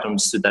never quite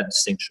understood that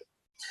distinction.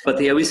 But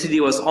the OECD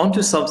was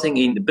onto something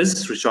in the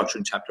business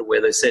restructuring chapter where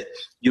they said,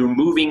 you're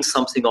moving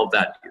something of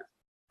value,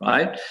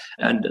 right?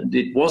 And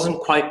it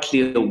wasn't quite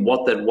clear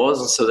what that was.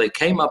 And so they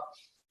came up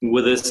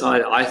with this,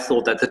 I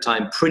thought at the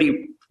time,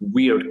 pretty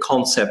weird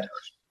concept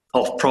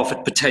of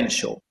profit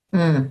potential.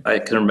 I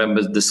can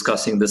remember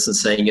discussing this and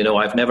saying,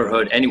 I've never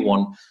heard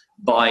anyone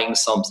buying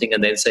something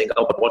and then saying,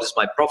 oh, but what is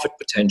my profit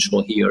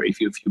potential here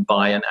if you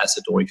buy an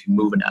asset or if you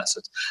move an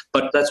asset?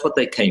 But that's what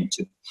they came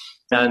to.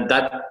 And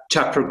that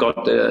chapter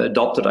got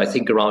adopted, I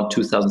think, around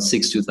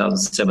 2006,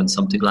 2007,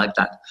 something like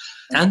that.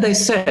 And they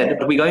said,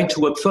 we're going to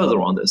work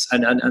further on this.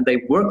 And they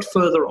worked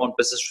further on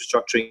business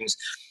restructurings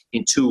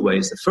in two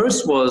ways. The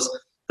first was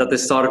that they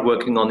started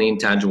working on the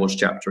intangibles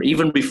chapter,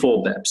 even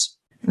before BEPS,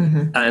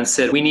 and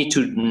said, we need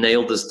to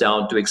nail this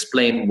down to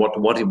explain what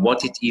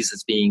it is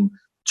that's being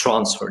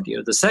transferred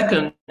here. The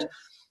second,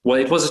 well,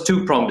 it was a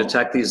two-pronged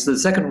attack. The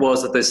second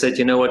was that they said,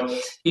 you know what,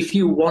 if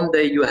you one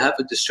day you have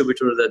a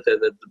distributor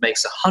that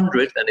makes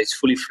 100 and it's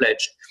fully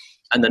fledged,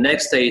 and the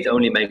next day it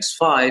only makes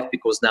 5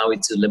 because now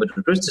it's a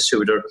limited risk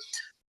distributor,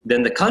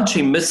 then the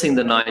country missing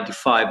the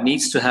 95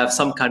 needs to have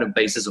some kind of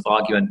basis of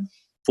argument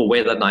for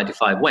where that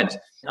 95 went.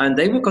 And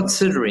they were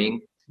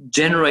considering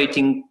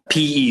generating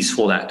PEs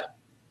for that.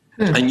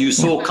 And you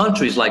saw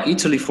countries like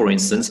Italy, for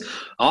instance,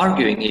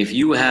 arguing if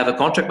you have a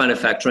contract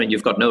manufacturer and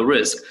you've got no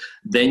risk,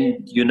 then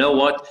you know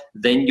what?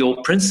 Then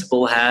your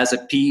principal has a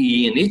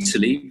PE in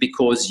Italy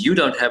because you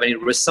don't have any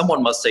risk.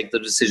 Someone must take the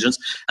decisions,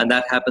 and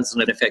that happens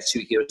and it affects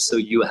you here. So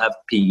you have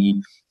PE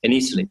in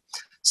Italy.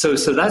 So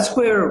that's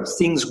where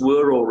things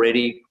were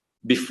already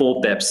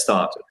before BEPS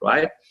started,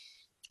 right?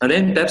 And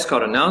then BEPS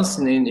got announced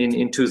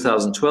in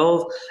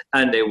 2012,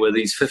 and there were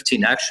these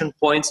 15 action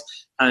points,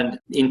 and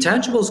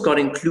intangibles got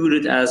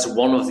included as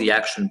one of the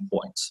action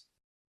points.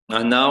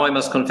 And now I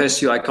must confess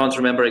to you, I can't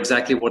remember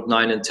exactly what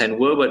 9 and 10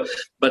 were,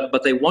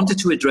 but they wanted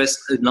to address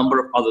a number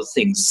of other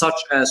things, such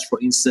as, for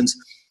instance,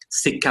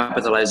 thick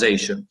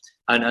capitalization.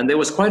 And there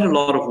was quite a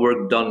lot of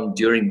work done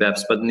during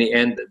BEPS, but in the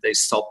end, they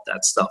stopped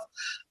that stuff.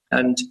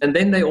 And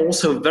then they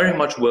also very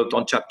much worked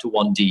on Chapter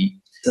 1D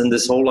and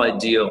this whole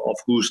idea of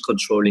who's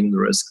controlling the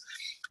risk.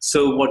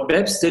 So what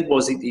BEPS did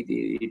was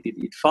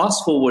it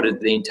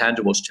fast-forwarded the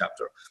intangibles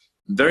chapter,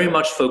 very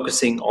much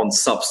focusing on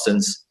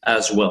substance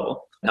as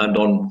well and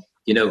on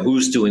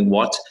who's doing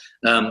what.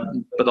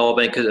 But I'll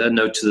make a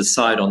note to the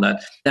side on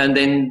that. And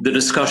then the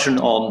discussion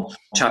on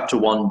Chapter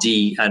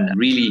 1D and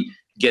really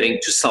getting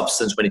to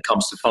substance when it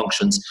comes to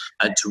functions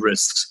and to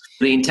risks.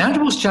 The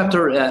intangibles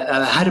chapter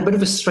had a bit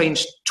of a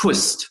strange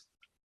twist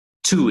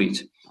to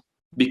it,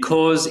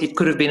 because it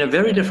could have been a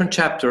very different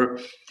chapter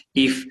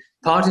if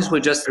parties were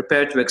just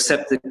prepared to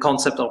accept the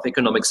concept of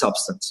economic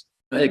substance,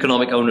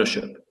 economic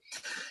ownership.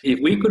 If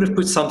we could have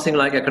put something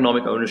like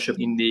economic ownership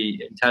in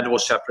the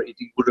intangibles chapter, it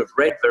would have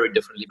read very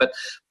differently.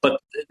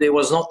 But there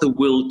was not the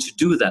will to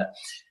do that.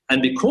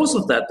 And because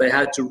of that, they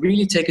had to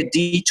really take a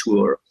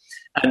detour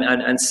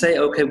and say,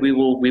 okay, we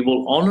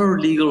will honor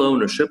legal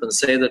ownership and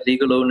say that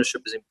legal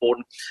ownership is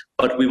important,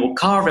 but we will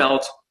carve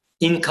out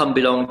income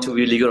belonging to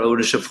legal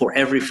ownership for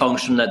every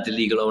function that the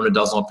legal owner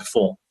does not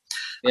perform.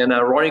 In an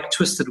ironic,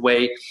 twisted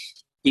way,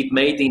 it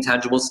made the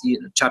intangibles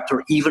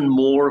chapter even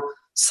more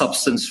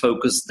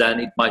substance-focused than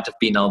it might have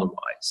been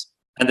otherwise.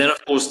 And then,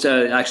 of course,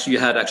 actually you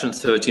had Action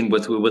 13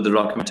 with the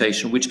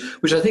documentation, which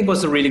I think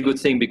was a really good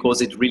thing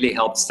because it really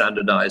helped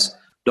standardize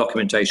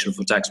documentation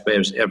for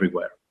taxpayers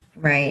everywhere.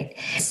 Right.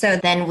 So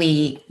then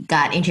we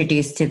got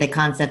introduced to the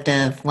concept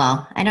of,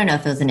 well, I don't know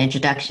if it was an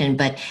introduction,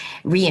 but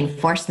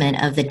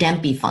reinforcement of the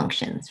DEMPI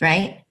functions,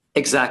 right?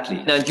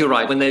 Exactly. And you're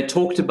right. When they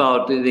talked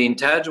about the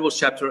intangibles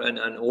chapter and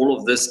all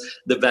of this,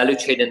 the value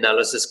chain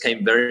analysis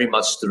came very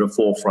much to the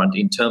forefront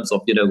in terms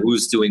of,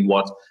 who's doing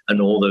what and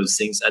all those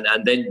things.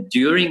 And then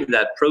during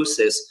that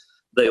process,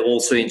 they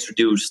also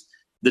introduced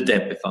the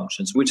DEMPI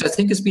functions, which I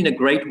think has been a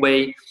great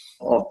way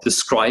of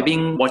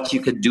describing what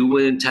you could do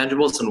with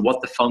intangibles and what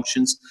the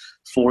functions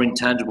for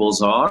intangibles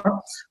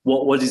are.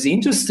 What is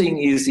interesting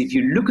is if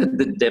you look at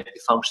the DEMPI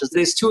functions,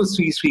 there's 2 or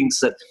 3 things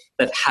that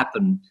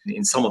happen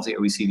in some of the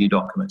OECD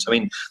documents. I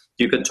mean,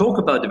 you can talk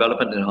about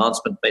development,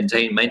 enhancement,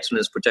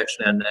 maintenance,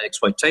 protection, and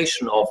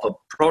exploitation of a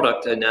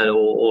product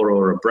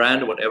or a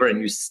brand or whatever,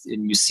 and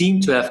you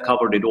seem to have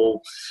covered it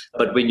all.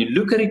 But when you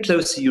look at it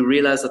closely, you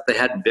realize that they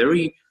had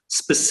very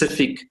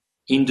specific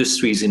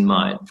industries in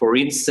mind. For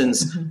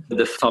instance,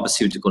 the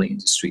pharmaceutical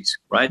industries,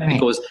 right?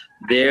 Because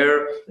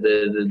there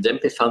the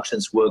DEMPI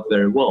functions work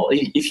very well.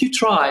 If you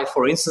try,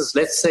 for instance,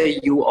 let's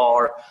say you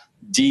are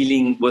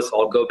dealing with,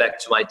 I'll go back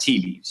to my tea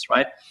leaves,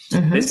 right?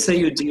 Let's say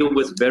you deal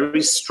with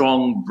very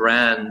strong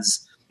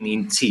brands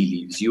in tea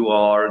leaves. You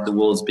are the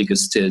world's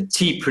biggest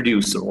tea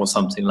producer or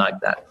something like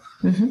that.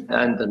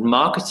 And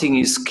marketing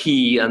is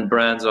key and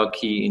brands are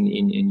key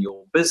in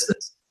your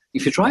business.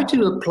 If you try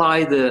to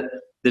apply the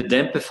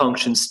DEMPI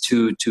functions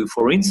to,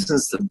 for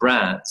instance, the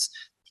brands,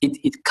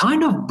 it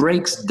kind of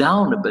breaks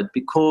down a bit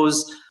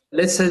because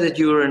let's say that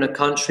you're in a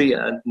country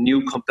and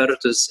new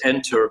competitors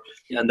enter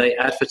and they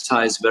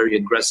advertise very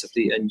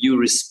aggressively and you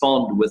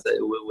respond with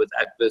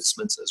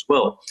advertisements as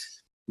well.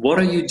 What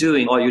are you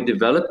doing? Are you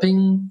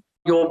developing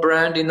your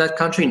brand in that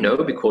country?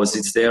 No, because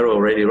it's there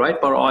already, right?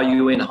 But are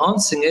you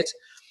enhancing it?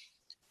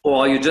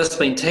 Or are you just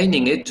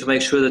maintaining it to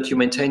make sure that you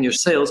maintain your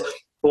sales?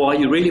 Or are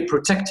you really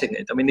protecting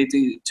it? I mean,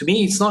 to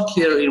me, it's not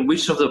clear in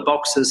which of the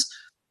boxes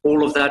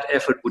all of that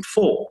effort would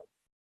fall.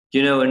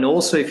 And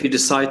also if you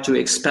decide to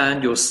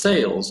expand your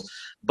sales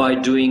by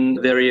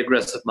doing very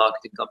aggressive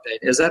marketing campaign,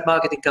 is that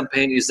marketing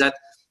campaign, is that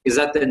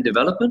then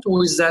development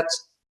or is that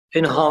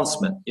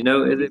enhancement?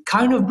 It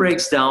kind of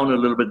breaks down a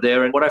little bit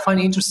there. And what I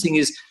find interesting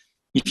is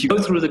if you go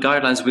through the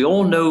guidelines, we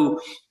all know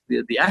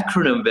the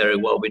acronym very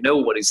well. We know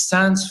what it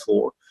stands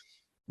for.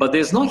 But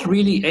there's not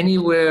really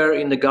anywhere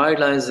in the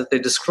guidelines that they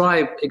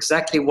describe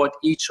exactly what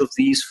each of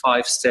these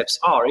 5 steps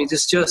are. It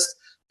is just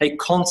a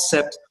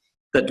concept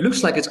that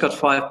looks like it's got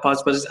 5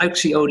 parts, but it's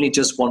actually only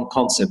just one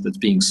concept that's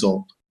being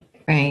solved.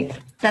 Right.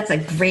 That's a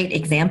great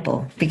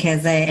example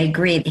because I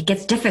agree. It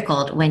gets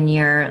difficult when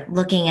you're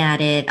looking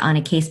at it on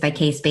a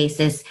case-by-case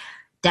basis.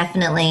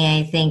 Definitely,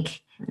 I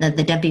think that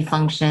the DEMPI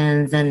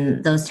functions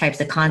and those types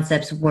of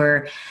concepts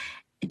were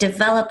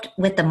developed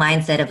with the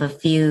mindset of a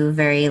few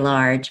very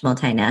large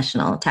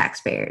multinational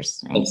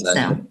taxpayers. Right?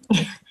 Exactly.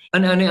 So,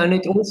 and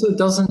it also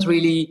doesn't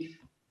really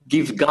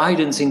give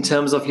guidance in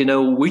terms of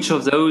which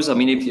of those. I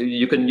mean, if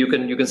you can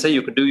say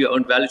you can do your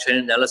own value chain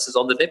analysis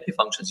on the deputy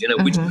functions.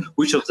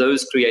 Which of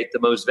those create the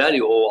most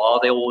value, or are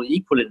they all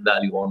equal in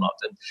value or not?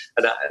 And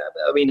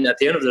I mean, at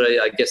the end of the day,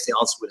 I guess the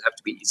answer would have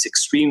to be it's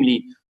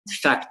extremely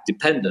fact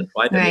dependent,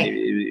 right? Right. I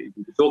mean,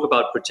 if you talk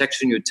about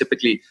protection, you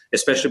typically,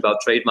 especially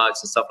about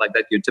trademarks and stuff like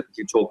that, you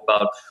typically talk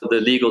about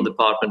the legal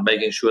department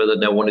making sure that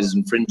no one is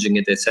infringing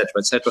it, etc.,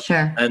 etc.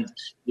 Sure. And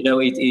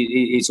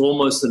it's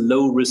almost a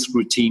low risk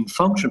routine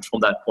function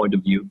from that point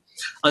of view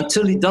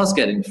until it does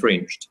get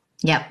infringed.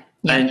 Yep.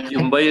 And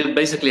you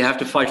basically have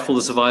to fight for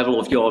the survival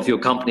of your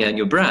company and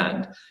your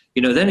brand.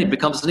 Then it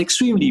becomes an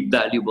extremely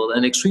valuable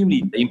and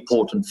extremely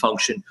important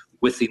function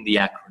within the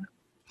acronym.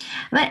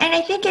 And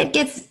I think it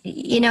gets,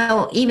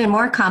 even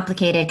more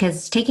complicated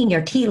because taking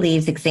your tea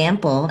leaves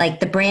example, like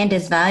the brand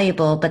is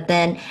valuable, but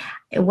then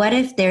what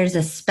if there's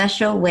a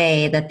special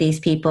way that these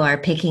people are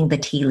picking the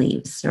tea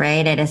leaves,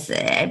 right? It is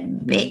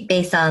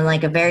based on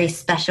like a very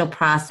special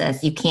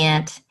process.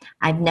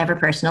 I've never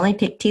personally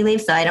picked tea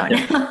leaves, so I don't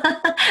know.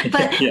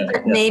 but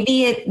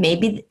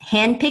maybe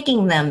hand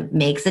picking them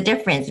makes a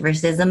difference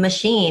versus a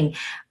machine,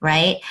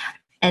 right?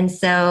 And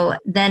so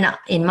then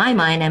in my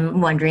mind, I'm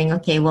wondering,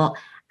 okay, well,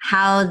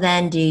 how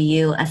then do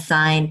you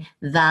assign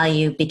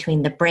value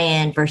between the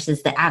brand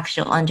versus the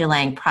actual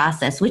underlying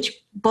process, which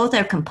both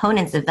are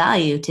components of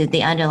value to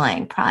the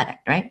underlying product,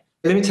 right?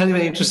 Let me tell you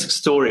an interesting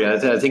story. I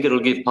think it'll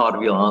give part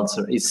of your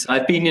answer.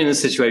 I've been in a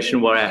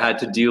situation where I had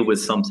to deal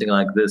with something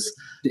like this,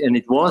 and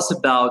it was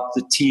about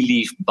the tea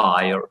leaf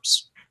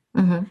buyers,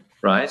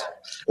 right?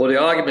 Well,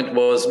 the argument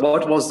was,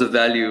 what was the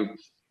value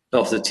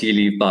of the tea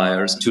leaf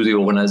buyers to the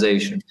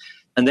organization?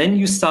 And then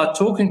you start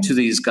talking to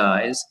these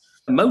guys.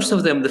 Most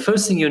of them, the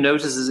first thing you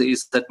notice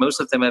is that most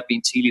of them have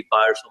been tea leaf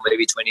buyers for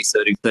maybe 20,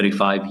 30,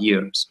 35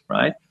 years,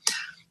 right?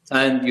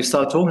 And you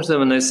start talking to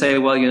them and they say,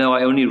 well,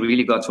 I only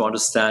really got to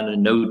understand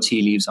and know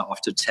tea leaves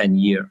after 10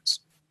 years.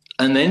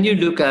 And then you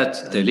look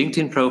at their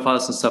LinkedIn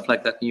profiles and stuff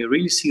like that, and you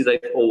really see they've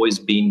always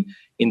been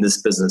in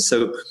this business.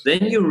 So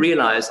then you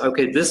realize,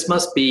 okay, this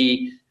must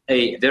be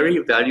a very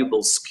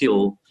valuable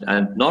skill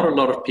and not a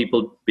lot of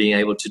people being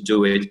able to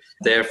do it,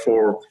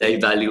 therefore a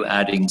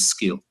value-adding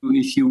skill.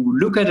 If you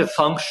look at a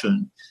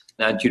function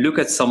and you look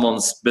at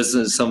someone's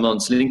business,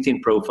 someone's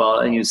LinkedIn profile,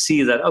 and you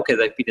see that, okay,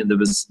 they've been in the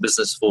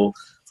business for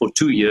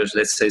 2 years,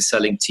 let's say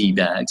selling tea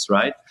bags,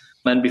 right?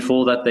 And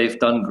before that, they've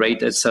done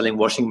great at selling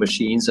washing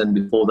machines, and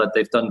before that,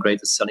 they've done great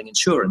at selling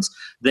insurance.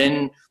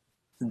 Then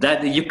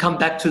that you come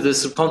back to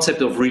this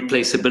concept of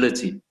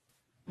replaceability.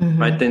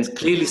 Right, then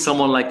clearly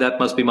someone like that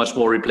must be much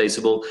more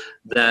replaceable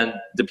than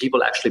the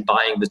people actually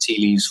buying the tea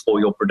leaves for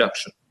your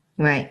production.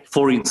 Right.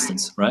 For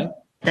instance, right?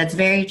 That's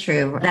very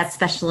true. That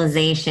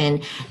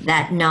specialization,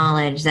 that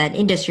knowledge, that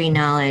industry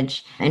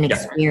knowledge and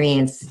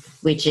experience,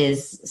 which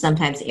is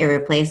sometimes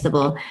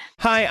irreplaceable.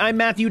 Hi, I'm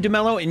Matthew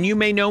DeMello, and you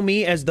may know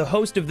me as the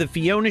host of the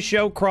Fiona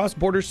Show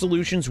CrossBorder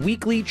Solutions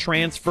weekly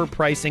transfer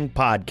pricing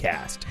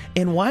podcast.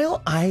 And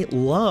while I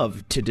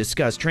love to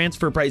discuss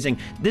transfer pricing,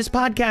 this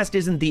podcast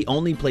isn't the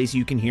only place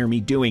you can hear me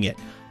doing it.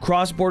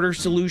 CrossBorder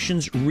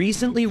Solutions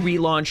recently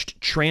relaunched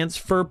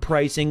Transfer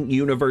Pricing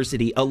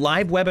University, a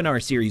live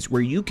webinar series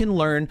where you can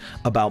learn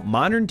about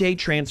modern-day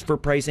transfer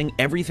pricing,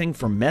 everything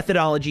from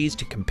methodologies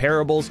to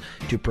comparables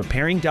to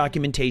preparing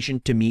documentation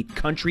to meet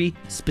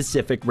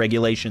country-specific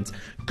regulations.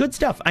 Good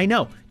stuff, I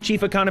know.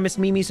 Chief Economist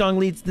Mimi Song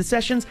leads the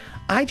sessions.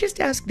 I just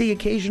ask the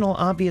occasional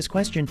obvious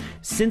question.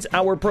 Since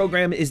our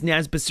program is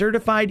NASBA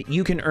certified,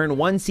 you can earn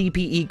 1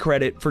 CPE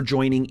credit for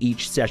joining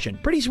each session.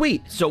 Pretty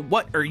sweet. So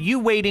what are you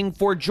waiting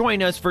for?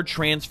 Join us for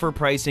Transfer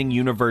Pricing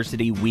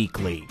University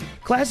Weekly.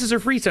 Classes are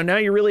free, so now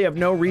you really have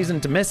no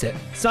reason to miss it.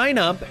 Sign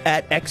up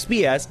at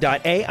xps.ai/TPU.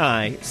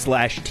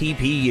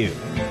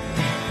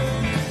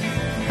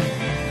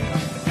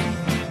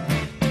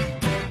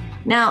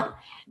 Now,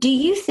 do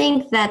you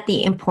think that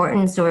the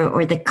importance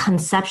or the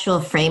conceptual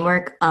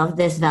framework of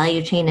this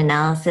value chain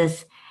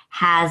analysis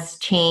has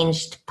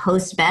changed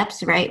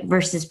post-BEPS, right,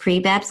 versus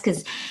pre-BEPS?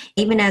 Because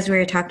even as we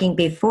were talking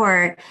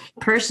before,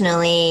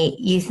 personally,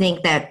 you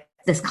think that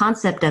this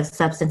concept of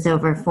substance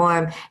over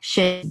form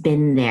should have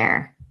been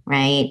there,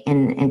 right?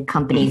 And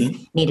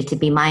companies needed to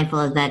be mindful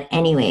of that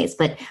anyways.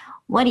 But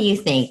what do you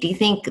think? Do you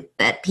think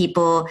that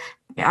people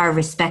are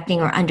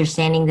respecting or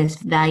understanding this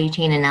value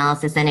chain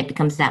analysis and it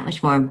becomes that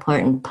much more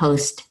important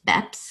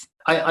post-BEPS?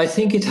 I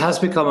think it has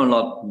become a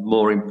lot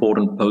more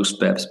important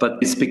post-BEPS, but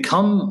it's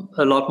become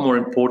a lot more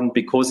important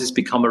because it's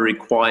become a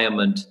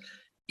requirement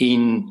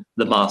in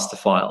the master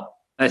file.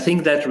 I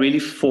think that really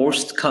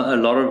forced a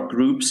lot of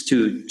groups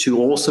to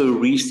also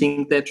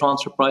rethink their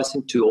transfer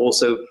pricing, to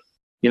also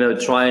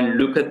try and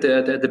look at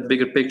the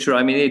bigger picture.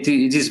 I mean,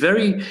 it's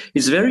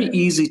very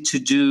easy to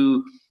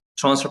do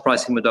transfer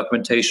pricing with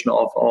documentation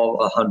of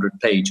 100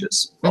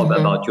 pages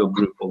about your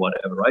group or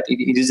whatever, right?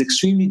 It is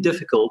extremely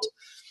difficult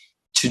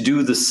to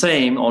do the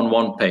same on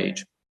one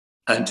page.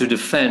 and to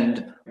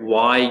defend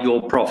why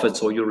your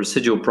profits or your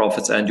residual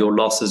profits and your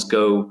losses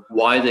go,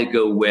 why they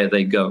go where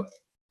they go.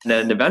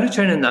 And the value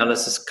chain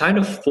analysis kind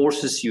of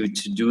forces you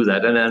to do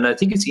that. And I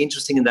think it's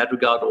interesting in that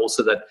regard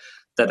also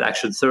that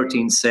Action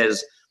 13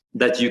 says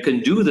that you can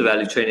do the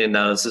value chain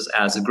analysis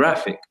as a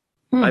graphic.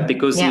 Right?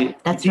 Because it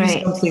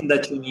is something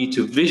that you need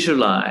to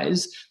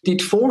visualize.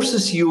 It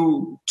forces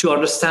you to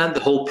understand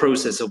the whole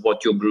process of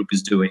what your group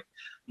is doing,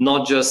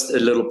 not just a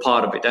little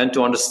part of it, and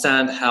to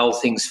understand how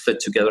things fit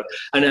together.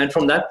 And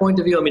from that point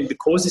of view, I mean,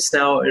 because it's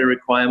now a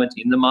requirement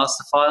in the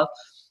master file,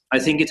 I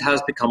think it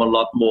has become a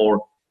lot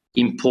more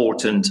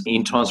important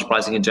in transfer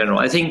pricing in general.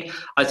 I think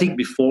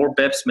before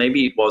BEPS,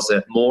 maybe it was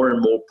a more and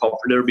more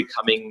popular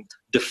becoming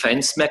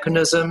defense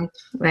mechanism,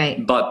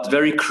 right? But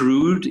very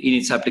crude in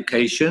its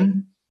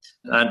application.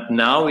 And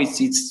now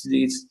it's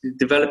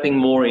developing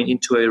more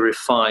into a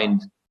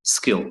refined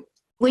skill.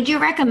 Would you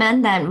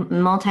recommend that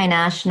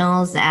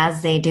multinationals,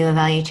 as they do a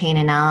value chain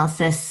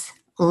analysis,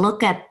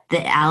 look at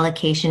the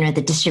allocation or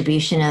the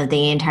distribution of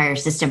the entire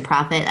system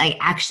profit, like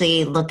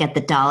actually look at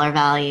the dollar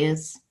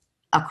values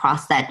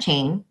across that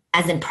chain,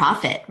 as in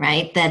profit,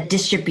 right? The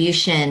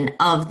distribution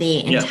of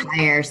the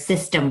entire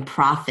system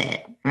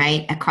profit,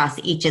 right, across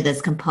each of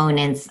those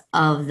components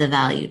of the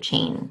value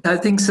chain? I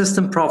think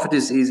system profit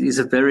is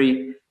a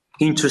very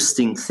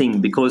interesting thing,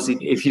 because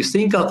if you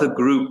think of a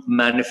group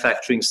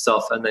manufacturing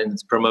stuff and then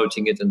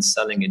promoting it and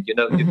selling it,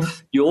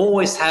 you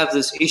always have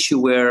this issue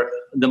where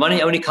the money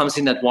only comes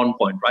in at one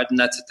point, right? And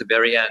that's at the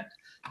very end.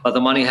 But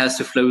the money has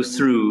to flow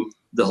through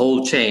the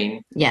whole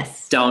chain,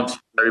 down to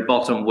the very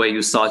bottom where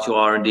you start your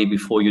R&D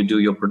before you do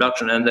your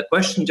production. And the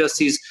question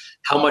just is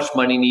how much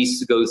money needs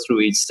to go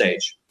through each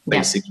stage,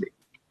 basically,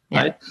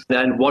 right?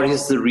 And what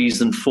is the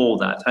reason for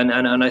that?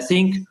 And I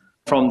think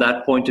from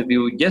that point of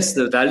view, yes,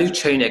 the value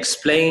chain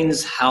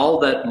explains how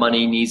that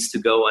money needs to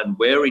go and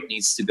where it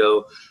needs to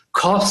go.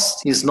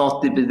 Cost is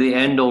not the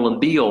end all and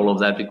be all of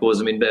that,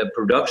 because I mean, the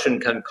production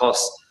can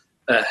cost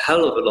a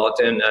hell of a lot,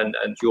 and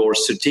your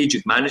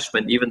strategic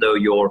management, even though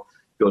your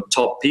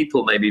top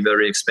people may be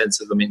very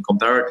expensive, I mean,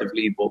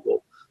 comparatively,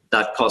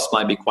 that cost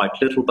might be quite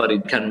little, but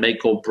it can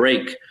make or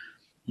break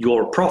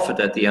your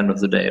profit at the end of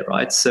the day,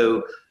 right?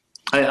 So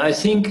I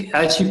think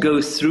as you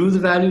go through the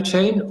value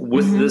chain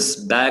with this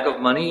bag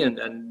of money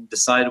and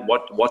decide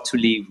what to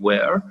leave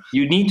where,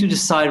 you need to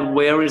decide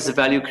where is the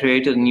value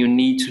created, and you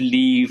need to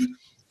leave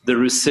the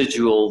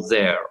residual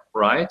there,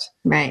 right?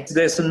 Right.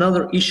 There's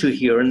another issue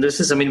here, and this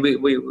is, I mean,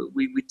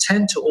 we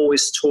tend to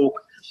always talk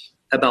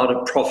about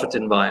a profit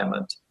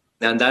environment.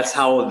 And that's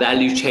how a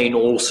value chain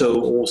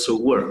also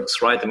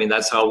works, right? I mean,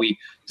 that's how we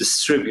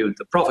distribute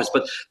the profits.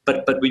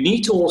 But we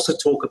need to also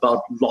talk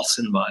about loss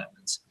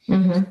environments.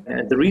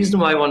 And the reason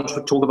why I want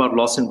to talk about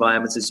loss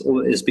environments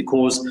is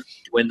because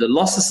when the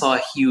losses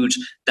are huge,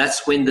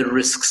 that's when the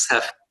risks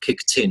have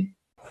kicked in.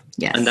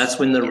 Yes. And that's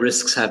when the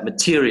risks have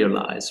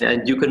materialized.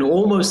 And you can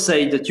almost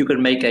say that you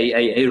can make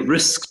a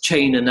risk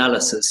chain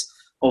analysis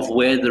of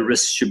where the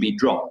risks should be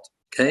dropped.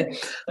 Okay?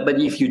 But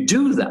if you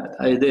do that,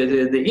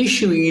 the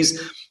issue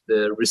is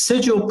the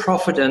residual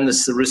profit and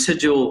the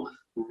residual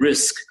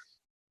risk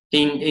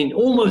in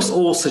almost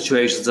all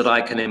situations that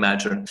I can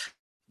imagine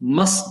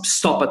must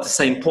stop at the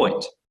same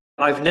point.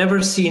 I've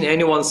never seen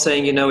anyone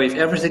saying, if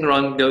everything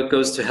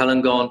goes to hell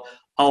and gone,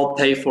 I'll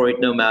pay for it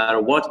no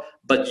matter what,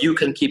 but you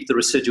can keep the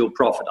residual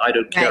profit. I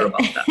don't care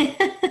about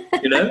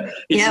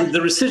that.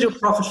 The residual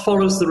profit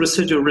follows the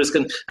residual risk.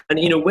 And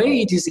in a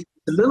way, it is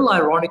a little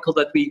ironical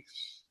that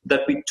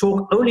we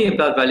talk only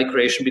about value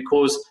creation,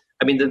 because,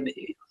 I mean,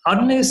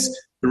 unless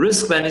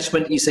risk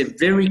management is a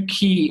very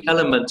key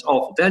element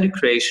of value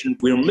creation,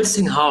 we're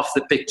missing half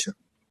the picture.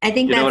 I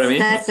think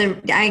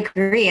I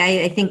agree.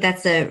 I think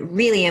that's a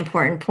really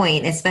important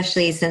point,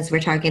 especially since we're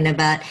talking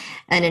about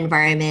an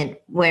environment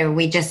where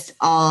we just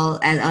all,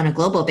 on a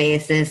global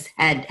basis,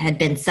 had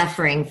been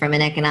suffering from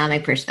an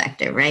economic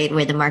perspective, right?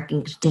 Where the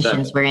market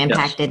conditions were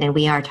impacted, and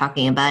we are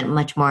talking about a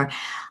much more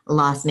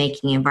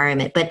loss-making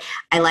environment. But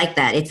I like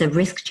that. It's a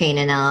risk chain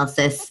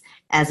analysis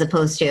as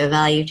opposed to a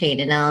value chain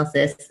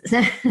analysis.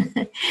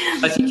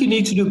 I think you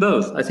need to do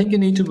both.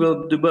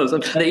 do both.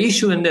 And the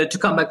issue, and to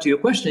come back to your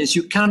question, is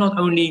you cannot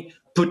only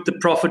put the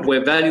profit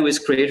where value is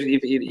created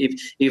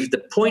if the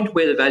point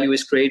where the value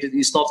is created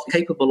is not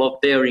capable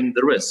of bearing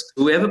the risk.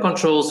 Whoever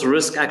controls the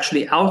risk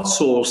actually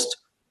outsourced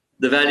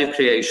the value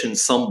creation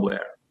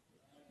somewhere,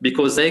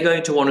 because they're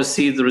going to want to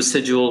see the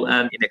residual,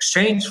 and in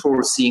exchange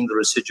for seeing the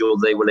residual,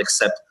 they will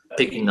accept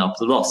picking up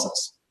the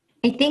losses.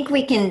 I think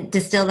we can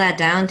distill that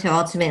down to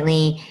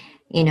ultimately,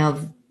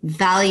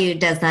 value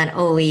does not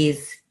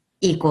always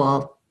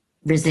equal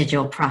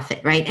residual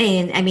profit, right?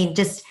 And I mean,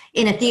 just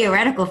in a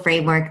theoretical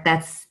framework,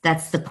 that's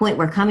the point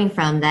we're coming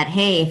from, that,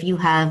 hey, if you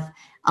have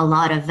a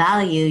lot of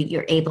value,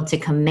 you're able to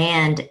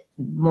command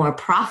more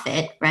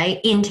profit,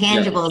 right?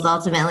 Intangibles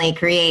ultimately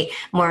create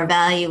more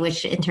value,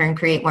 which in turn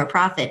create more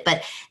profit,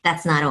 but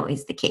that's not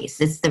always the case.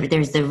 There's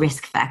the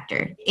risk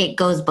factor. It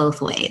goes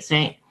both ways,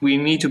 right? We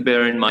need to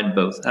bear in mind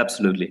both.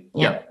 Absolutely.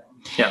 Yeah.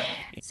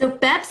 So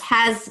BEPS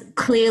has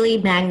clearly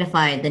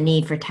magnified the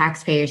need for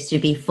taxpayers to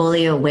be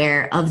fully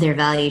aware of their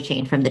value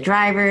chain, from the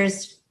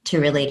drivers to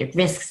related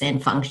risks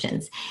and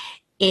functions.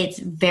 It's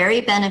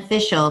very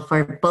beneficial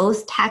for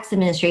both tax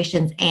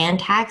administrations and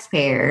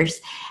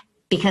taxpayers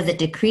because it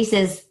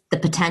decreases the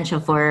potential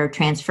for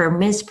transfer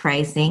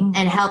mispricing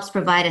and helps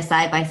provide a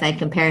side-by-side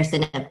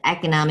comparison of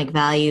economic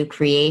value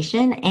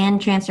creation and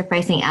transfer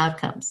pricing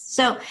outcomes.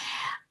 So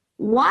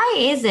why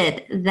is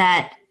it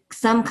that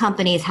some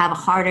companies have a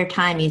harder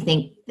time, you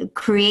think,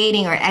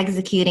 creating or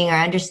executing or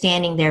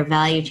understanding their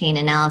value chain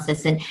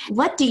analysis? And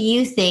what do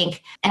you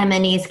think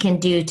M&Es can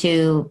do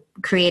to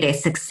create a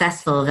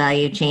successful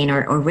value chain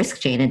or risk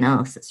chain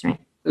analysis, right?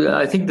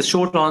 I think the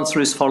short answer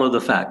is follow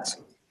the facts,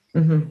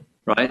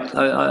 right?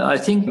 I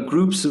think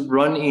groups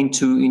run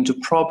into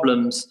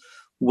problems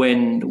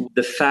when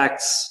the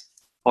facts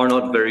are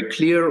not very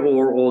clear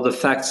or the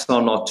facts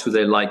are not to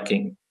their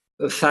liking.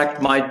 A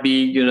fact might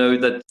be,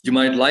 that you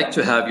might like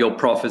to have your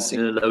profits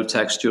in a low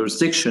tax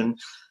jurisdiction,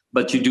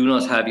 but you do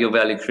not have your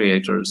value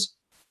creators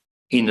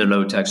in a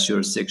low tax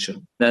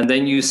jurisdiction. And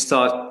then you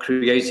start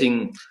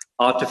creating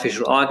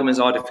artificial arguments,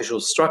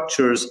 artificial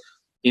structures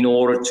in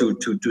order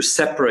to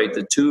separate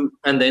the two,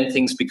 and then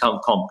things become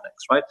complex,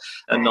 right?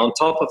 And on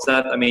top of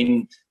that,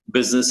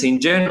 business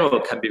in general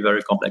can be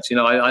very complex.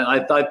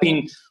 I've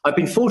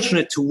been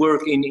fortunate to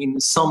work in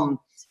some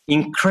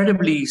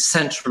incredibly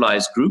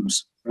centralized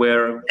groups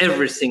where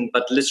everything,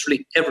 but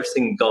literally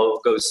everything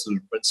goes through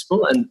the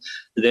principal, and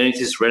then it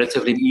is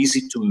relatively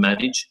easy to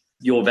manage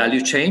your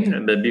value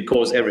chain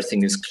because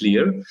everything is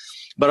clear.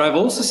 But I've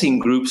also seen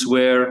groups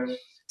where,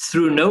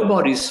 through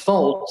nobody's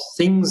fault,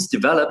 things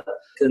develop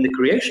and the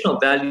creation of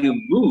value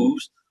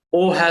moves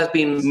or has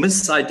been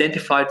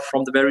misidentified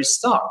from the very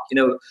start.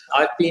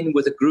 I've been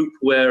with a group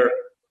where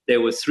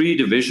there were 3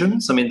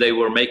 divisions. They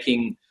were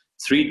making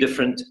 3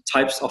 different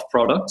types of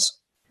products.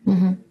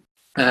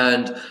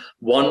 And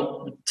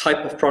one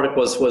type of product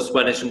was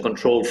managed and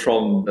controlled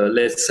from,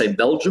 let's say,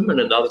 Belgium, and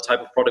another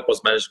type of product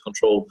was managed and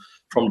controlled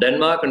from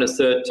Denmark, and a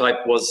third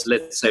type was,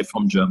 let's say,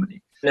 from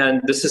Germany.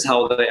 And this is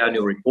how the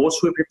annual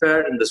reports were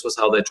prepared, and this was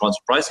how their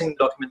transfer pricing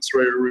documents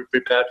were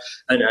prepared,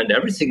 and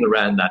everything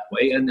ran that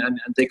way. And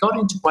they got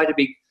into quite a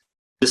big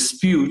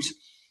dispute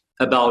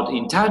about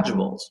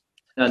intangibles.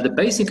 And the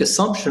basic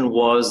assumption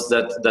was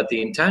that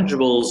the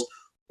intangibles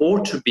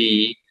ought to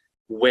be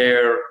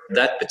where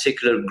that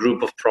particular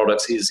group of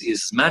products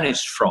is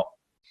managed from.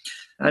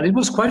 And it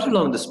was quite a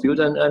long dispute.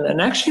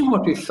 And actually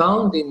what we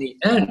found in the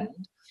end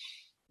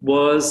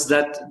was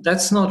that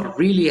that's not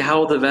really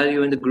how the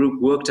value in the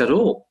group worked at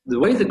all. The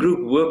way the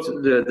group worked,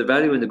 the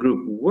value in the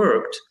group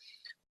worked,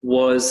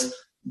 was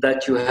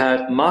that you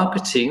had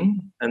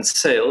marketing and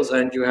sales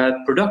and you had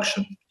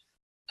production.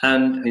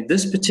 And in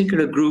this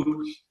particular group,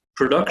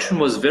 production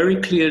was very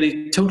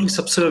clearly totally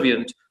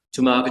subservient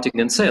to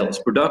marketing and sales.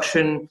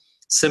 Production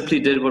simply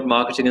did what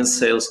marketing and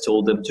sales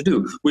told them to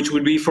do, which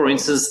would be, for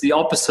instance, the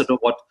opposite of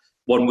what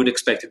one would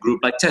expect a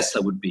group like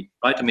Tesla would be,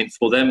 right?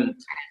 For them,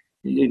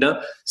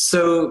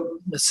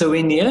 So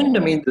in the end,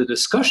 the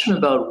discussion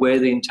about where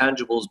the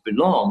intangibles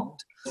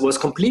belonged was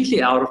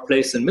completely out of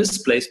place and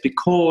misplaced,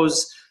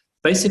 because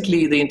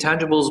basically the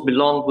intangibles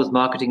belonged with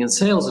marketing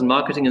and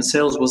marketing and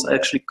sales was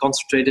actually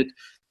concentrated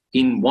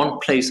in one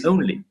place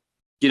only.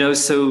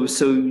 So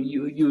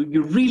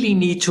you really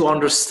need to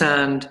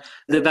understand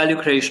the value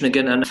creation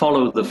again and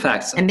follow the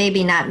facts. And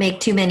maybe not make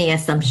too many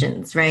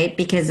assumptions, right?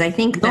 Because I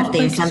think that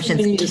the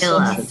assumptions kill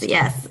us.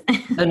 Yes.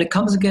 And it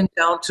comes again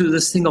down to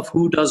this thing of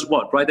who does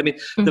what, right?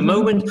 The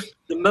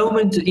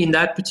moment in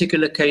that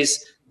particular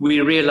case, we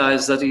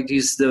realize that it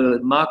is the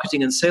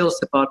marketing and sales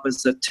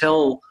departments that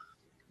tell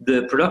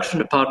the production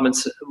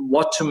departments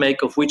what to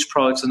make of which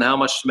products and how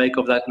much to make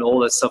of that and all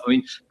that stuff.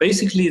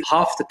 Basically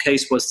half the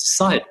case was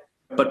decided.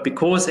 But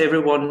because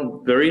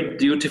everyone very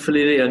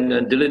dutifully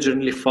and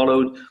diligently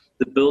followed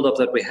the build-up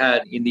that we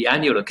had in the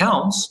annual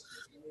accounts,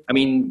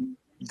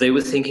 they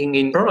were thinking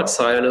in product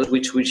silos,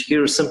 which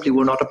here simply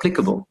were not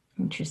applicable.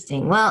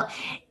 Interesting. Well,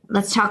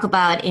 let's talk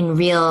about in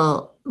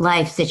real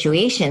life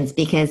situations,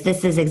 because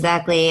this is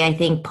exactly, I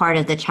think, part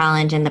of the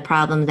challenge and the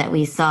problem that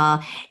we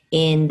saw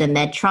in the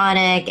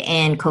Medtronic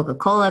and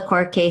Coca-Cola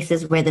court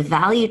cases, where the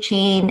value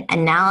chain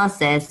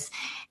analysis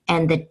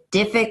and the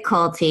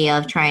difficulty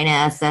of trying to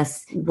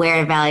assess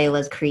where value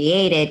was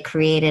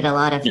created a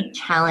lot of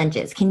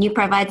challenges. Can you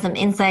provide some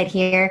insight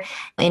here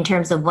in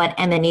terms of what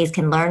M&Es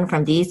can learn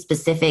from these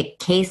specific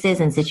cases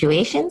and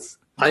situations?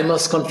 I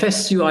must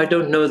confess to you, I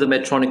don't know the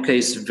Medtronic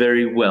case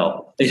very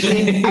well. Are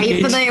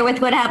you familiar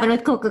with what happened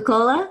with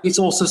Coca-Cola? It's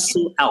also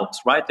still out,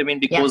 right?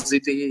 Because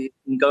it's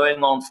been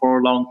going on for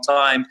a long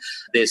time.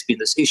 There's been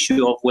this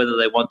issue of whether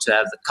they want to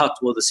have the cut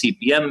or the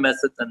CPM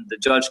method, and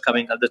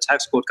the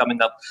tax court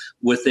coming up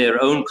with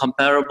their own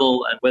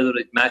comparable and whether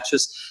it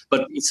matches.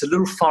 But it's a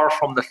little far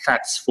from the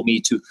facts for me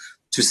to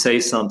say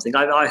something.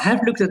 I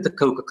have looked at the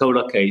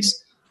Coca-Cola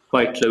case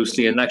quite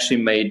closely and actually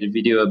made a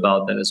video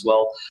about that as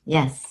well.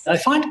 Yes. I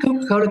find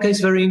Coca-Cola case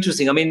very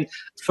interesting.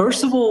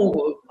 First of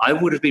all, I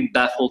would have been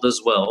baffled as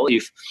well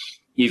if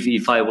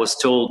if I was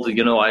told,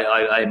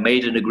 I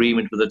made an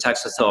agreement with the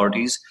tax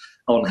authorities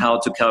on how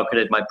to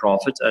calculate my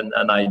profit,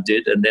 and I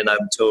did, and then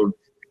I'm told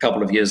a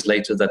couple of years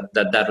later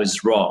that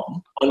is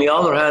wrong. On the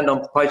other hand,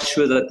 I'm quite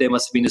sure that there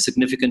must have been a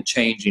significant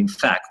change in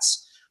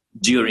facts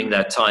during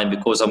that time,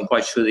 because I'm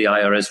quite sure the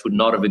IRS would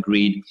not have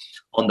agreed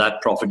on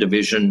that profit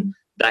division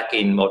back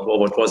in, what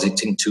was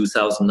it, in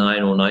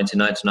 2009 or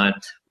 1999,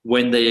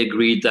 when they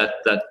agreed that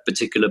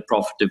particular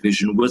profit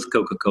division with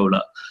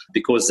Coca-Cola,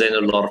 because then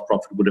a lot of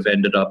profit would have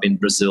ended up in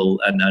Brazil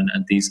and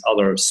these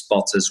other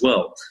spots as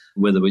well,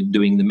 where they were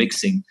doing the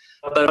mixing.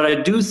 But I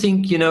do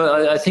think,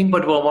 I think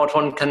what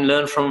one can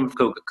learn from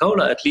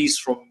Coca-Cola, at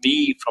least from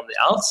me, from the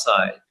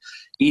outside,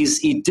 is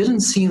it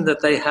didn't seem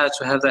that they had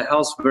to have their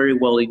house very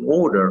well in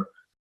order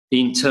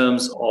in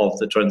terms of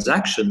the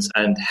transactions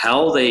and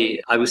how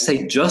they, I would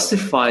say,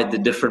 justified the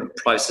different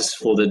prices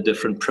for the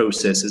different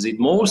processes. It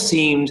more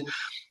seemed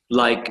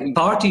like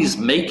parties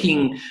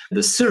making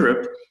the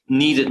syrup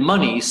needed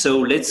money, so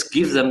let's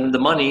give them the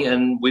money,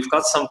 and we've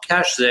got some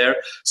cash there,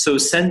 so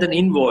send an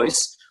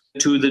invoice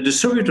to the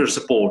distributor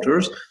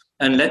supporters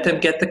and let them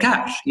get the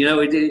cash.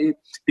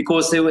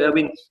 Because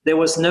there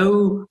was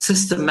no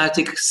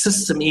systematic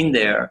system in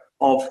there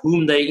of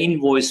whom they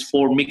invoiced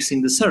for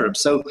mixing the syrup.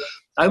 So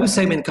I would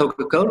say,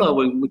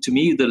 Coca-Cola, to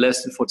me, the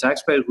lesson for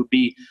taxpayers would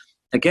be,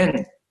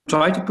 again,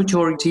 try to put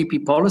your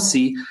TP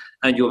policy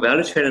and your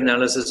value chain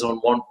analysis on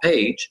one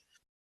page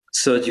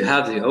so that you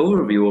have the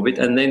overview of it,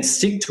 and then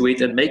stick to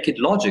it and make it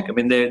logic.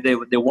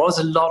 There was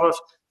a lot of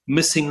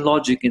missing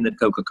logic in the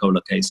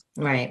Coca-Cola case,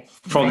 right,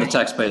 from the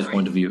taxpayer's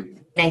point of view.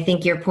 I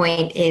think your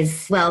point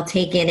is well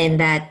taken, in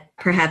that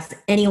perhaps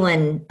any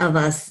one of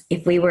us,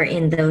 if we were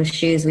in those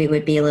shoes, we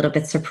would be a little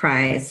bit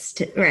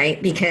surprised,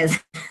 right? Because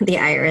the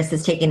IRS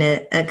has taken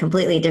a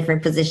completely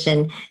different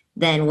position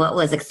than what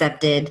was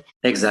accepted.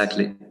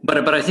 Exactly.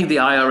 But I think the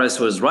IRS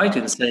was right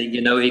in saying,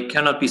 it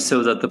cannot be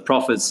so that the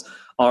profits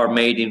are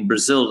made in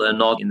Brazil and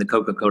not in the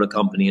Coca-Cola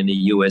company in the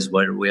US,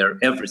 where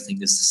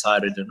everything is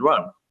decided and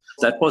run.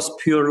 That was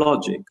pure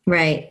logic.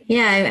 Right.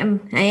 Yeah,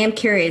 I am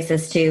curious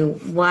as to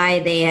why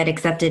they had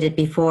accepted it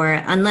before,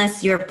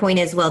 unless your point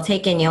is well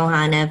taken,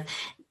 Johann, of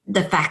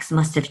the facts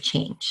must have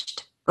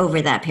changed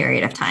over that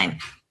period of time.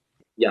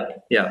 Yeah,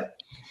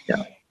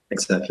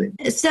 exactly.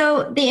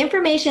 So the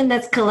information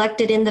that's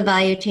collected in the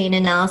value chain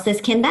analysis,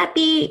 can that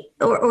be,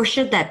 or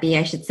should that be,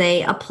 I should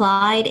say,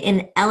 applied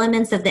in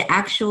elements of the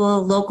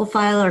actual local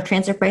file or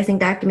transfer pricing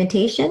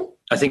documentation?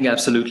 I think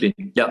absolutely.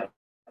 Yeah.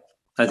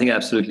 I think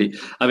absolutely.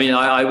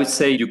 I would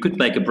say you could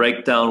make a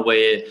breakdown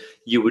where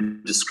you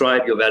would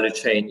describe your value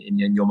chain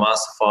in your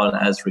master file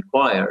as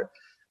required.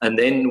 And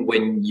then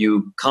when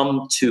you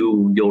come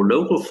to your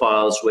local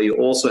files where you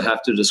also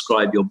have to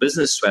describe your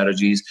business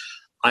strategies,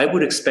 I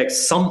would expect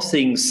some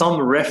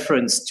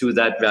reference to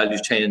that value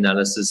chain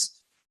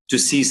analysis, to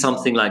see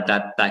something like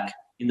that back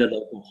in the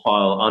local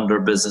file under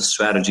business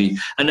strategy.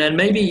 And then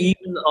maybe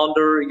even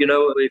under,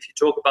 if you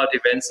talk about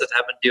events that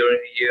happen during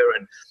the year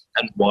and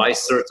why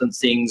certain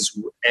things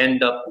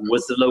end up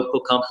with the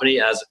local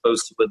company as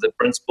opposed to with the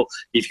principal,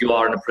 if you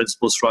are in a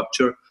principal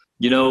structure,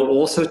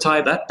 also tie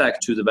that back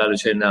to the value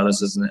chain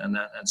analysis and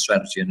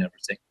strategy and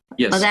everything.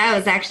 Yes. Well, that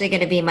was actually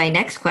going to be my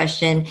next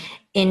question,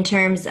 in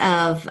terms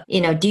of,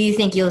 do you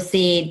think you'll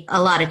see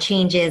a lot of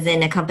changes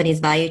in a company's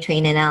value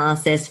chain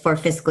analysis for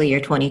fiscal year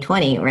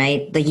 2020,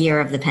 right? The year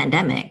of the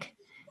pandemic.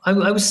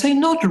 I would say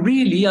not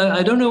really.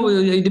 I don't know.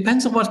 It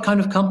depends on what kind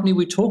of company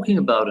we're talking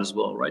about as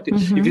well, right?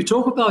 Mm-hmm. If you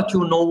talk about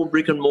your normal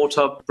brick and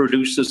mortar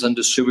producers and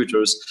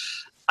distributors,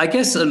 I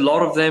guess a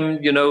lot of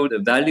them,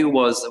 the value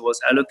was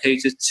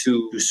allocated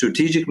to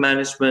strategic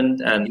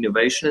management and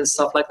innovation and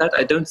stuff like that.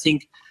 I don't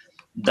think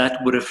that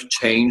would have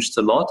changed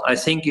a lot. I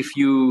think if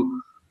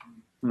you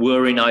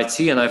were in IT,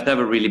 and I've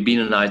never really been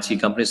in an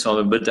IT company, so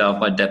I'm a bit out of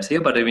my depth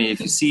here, but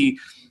if you see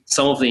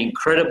some of the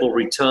incredible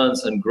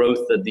returns and growth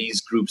that these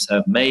groups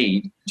have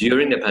made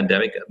during the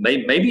pandemic,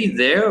 maybe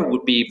there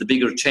would be the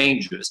bigger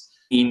changes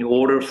in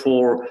order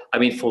for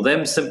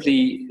them,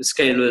 simply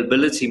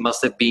scalability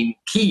must have been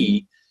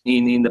key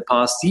in the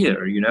past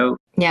year,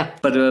 Yeah.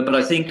 But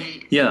I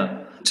think,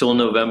 till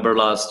November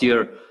last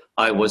year,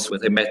 I was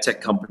with a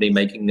medtech company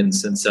making and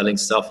selling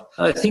stuff.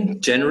 I think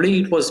generally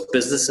it was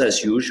business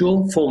as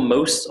usual for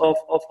most of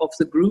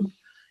the group.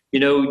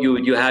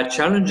 You had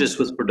challenges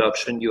with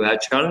production, you had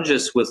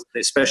challenges with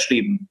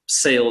especially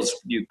sales.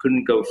 You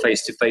couldn't go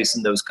face to face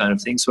and those kind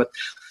of things,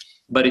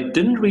 but it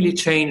didn't really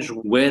change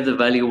where the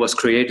value was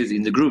created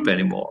in the group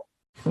anymore.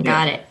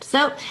 Got it.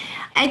 So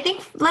I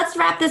think let's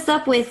wrap this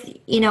up with,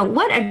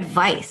 what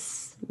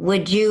advice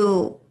would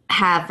you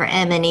have for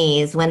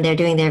M&Es when they're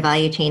doing their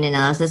value chain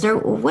analysis, or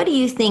what do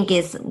you think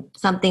is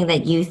something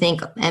that you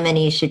think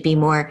M&Es should be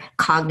more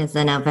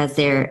cognizant of as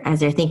they're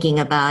thinking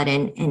about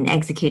and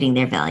executing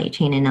their value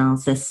chain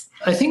analysis?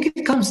 I think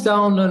it comes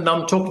down, and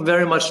I'm talking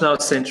very much now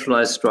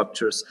centralized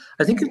structures.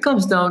 I think it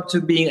comes down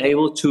to being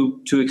able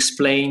to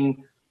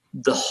explain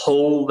the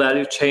whole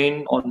value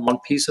chain on one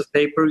piece of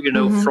paper,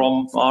 mm-hmm.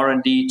 from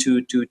R&D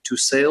to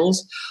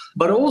sales.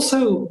 but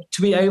also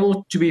to be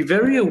able to be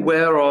very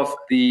aware of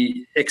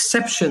the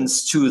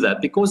exceptions to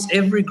that, because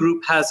every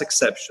group has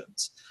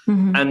exceptions.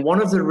 And one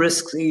of the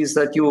risks is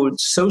that you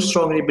so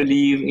strongly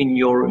believe in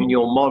your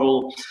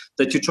model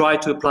that you try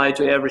to apply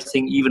to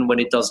everything, even when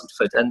it doesn't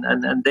fit.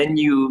 And then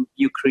you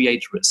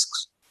create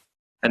risks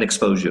and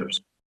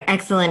exposures.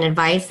 Excellent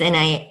advice. And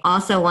I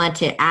also want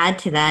to add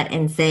to that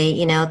and say,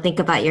 think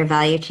about your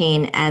value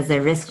chain as a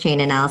risk chain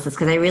analysis,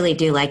 because I really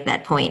do like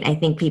that point. I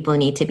think people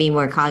need to be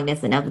more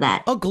cognizant of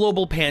that. A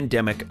global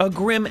pandemic, a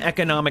grim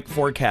economic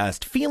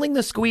forecast, feeling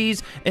the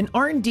squeeze, an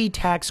R&D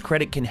tax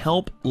credit can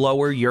help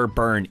lower your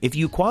burn. If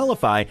you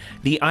qualify,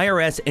 the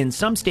IRS and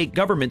some state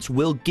governments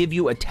will give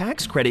you a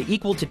tax credit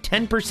equal to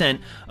 10%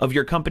 of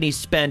your company's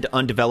spend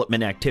on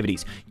development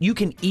activities. You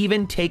can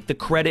even take the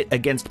credit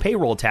against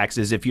payroll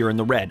taxes if you're in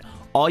the red.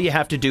 All you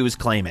have to do is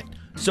claim it.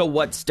 So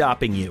what's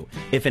stopping you?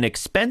 If an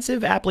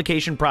expensive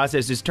application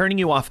process is turning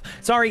you off,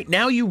 sorry,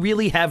 now you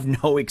really have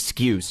no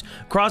excuse.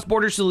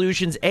 CrossBorder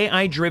Solutions'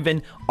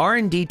 AI-driven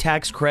R&D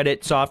tax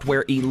credit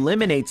software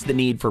eliminates the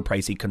need for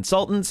pricey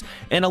consultants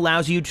and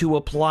allows you to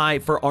apply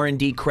for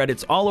R&D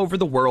credits all over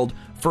the world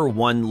for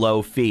one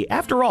low fee.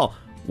 After all,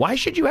 why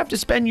should you have to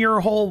spend your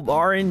whole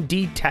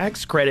R&D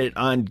tax credit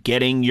on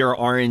getting your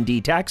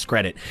R&D tax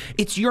credit?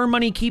 It's your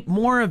money. Keep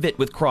more of it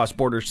with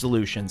CrossBorder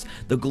Solutions,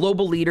 the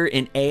global leader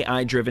in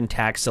AI-driven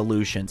tax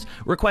solutions.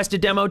 Request a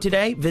demo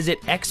today. Visit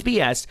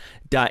xbs.ai/RD.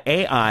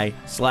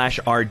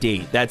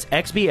 That's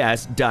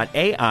xbs.ai/RD.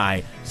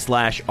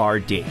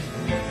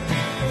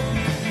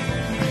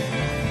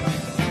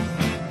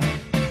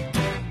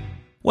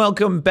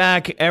 Welcome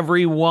back,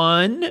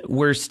 everyone.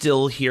 We're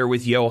still here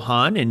with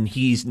Johann, and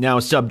he's now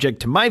subject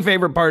to my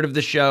favorite part of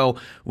the show,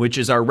 which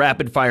is our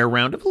rapid fire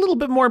round of a little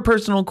bit more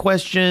personal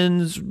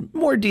questions,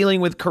 more dealing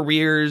with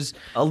careers,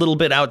 a little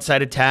bit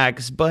outside of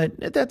tax, but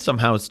that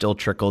somehow still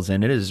trickles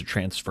in. It is a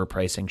transfer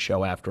pricing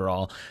show after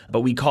all.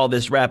 But we call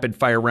this rapid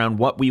fire round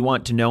what we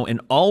want to know.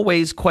 And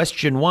always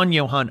question one,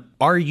 Johann,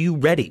 are you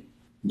ready?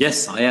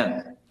 Yes, I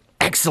am.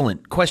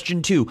 Excellent.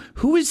 Question two,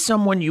 who is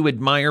someone you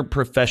admire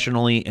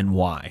professionally and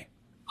why?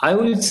 I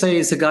would say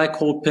it's a guy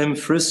called Pim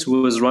Friss,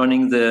 who was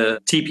running the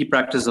TP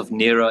practice of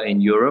NERA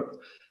in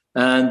Europe.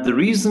 And the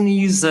reason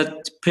is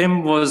that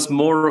Pim was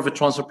more of a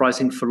transfer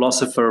pricing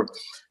philosopher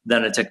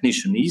than a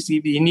technician.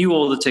 He knew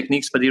all the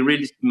techniques, but he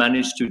really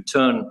managed to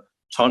turn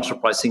transfer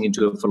pricing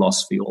into a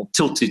philosophy, or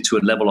tilt it to a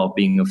level of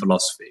being a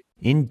philosophy.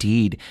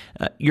 Indeed.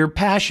 Your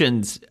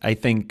passions, I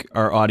think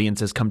our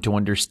audience has come to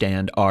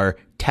understand, are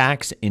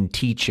tax and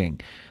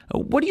teaching.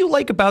 What do you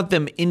like about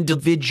them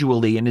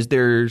individually? And is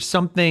there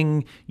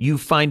something you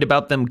find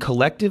about them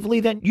collectively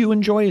that you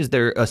enjoy? Is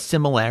there a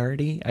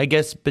similarity, I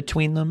guess,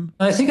 between them?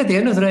 I think at the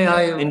end of the day,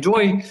 I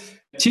enjoy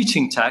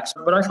teaching tax,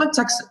 but I find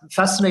tax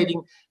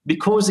fascinating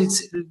because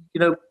it's,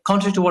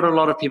 contrary to what a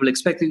lot of people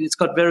expect, it's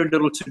got very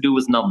little to do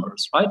with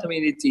numbers, right? I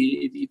mean,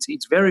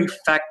 it's very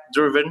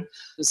fact-driven.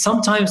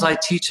 Sometimes I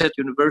teach at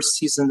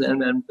universities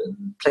and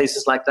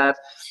places like that.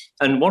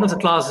 And one of the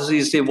classes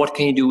is, what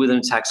can you do within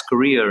a tax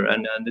career?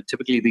 And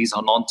typically these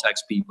are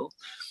non-tax people.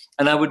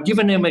 And I would give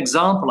them an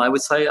example. I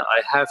would say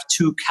I have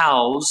 2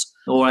 cows,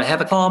 or I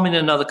have a farm in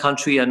another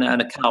country and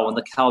a cow, and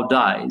the cow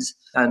dies.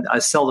 And I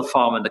sell the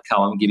farm and the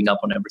cow. I'm giving up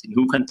on everything.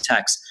 Who can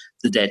tax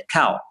the dead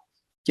cow?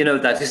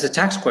 That is a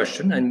tax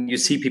question, and you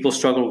see people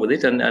struggle with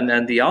it.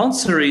 And the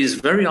answer is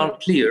very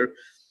unclear.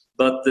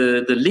 But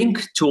the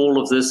link to all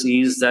of this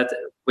is that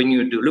when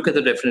you do look at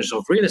the definition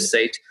of real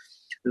estate,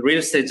 the real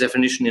estate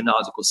definition in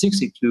Article 6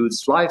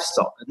 includes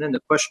livestock. And then the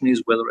question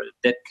is whether a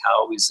dead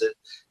cow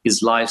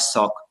is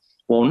livestock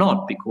or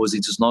not, because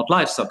it is not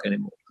livestock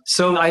anymore.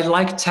 So I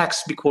like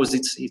tax because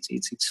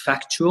it's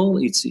factual.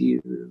 It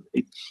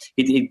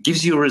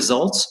gives you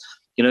results.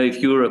 If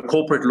you're a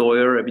corporate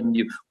lawyer, I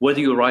mean, whether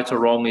you're right or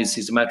wrong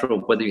is a matter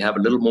of whether you have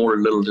a little more or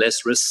a little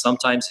less risk.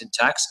 Sometimes in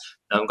tax,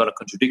 now I'm going to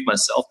contradict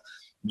myself,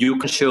 you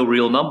can show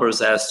real numbers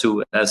as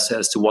to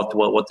what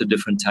the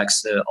different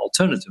tax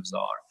alternatives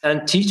are.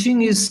 And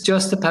teaching is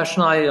just a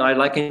passion. I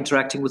like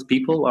interacting with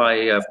people.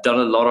 I have done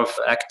a lot of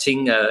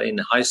acting in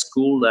high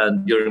school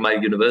and during my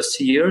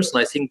university years, and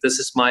I think this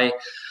is my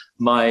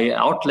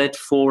outlet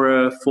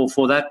for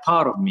that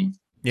part of me.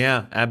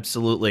 Yeah,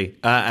 absolutely.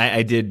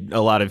 I did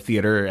a lot of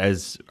theater,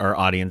 as our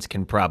audience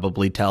can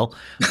probably tell,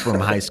 from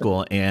high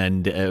school.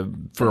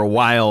 And for a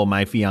while,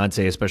 my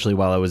fiance, especially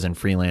while I was in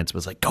freelance,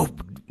 was like, go,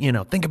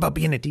 think about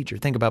being a teacher.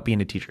 Think about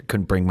being a teacher.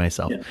 Couldn't bring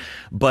myself. Yeah.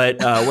 But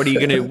what are you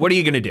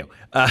gonna do?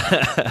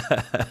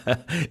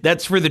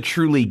 That's for the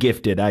truly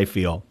gifted, I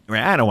feel.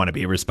 I don't want to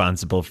be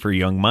responsible for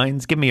young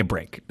minds. Give me a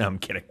break. No, I'm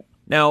kidding.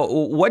 Now,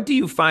 what do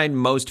you find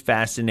most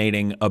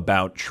fascinating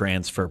about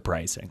transfer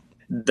pricing?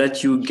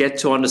 That you get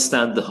to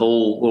understand the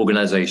whole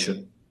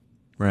organization.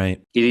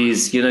 Right. It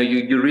is,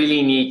 you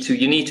really need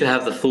to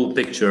have the full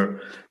picture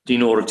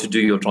in order to do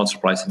your transfer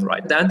pricing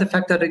right. And the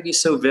fact that it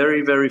is so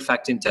very, very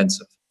fact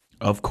intensive.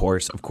 Of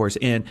course.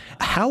 And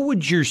how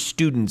would your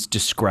students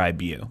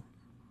describe you?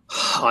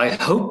 I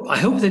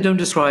hope they don't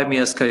describe me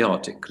as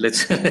chaotic.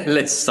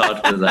 Let's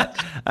start with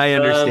that. I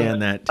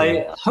understand that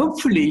too.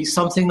 Hopefully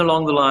something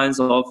along the lines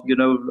of,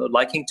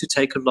 liking to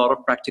take a lot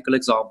of practical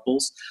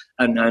examples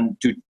and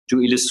to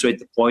illustrate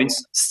the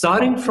points,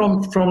 starting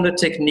from the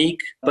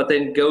technique, but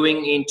then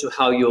going into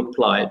how you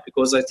apply it.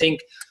 Because I think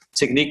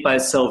technique by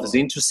itself is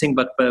interesting,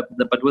 but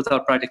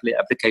without practical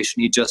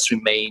application, it just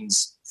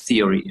remains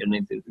theory and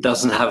it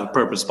doesn't have a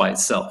purpose by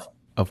itself.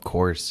 Of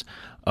course.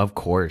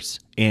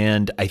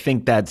 And I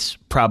think that's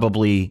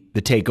probably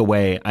the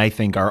takeaway I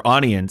think our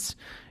audience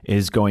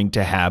is going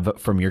to have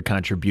from your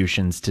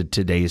contributions to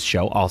today's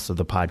show, also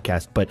the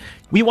podcast. But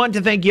we want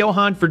to thank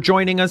Johann for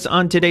joining us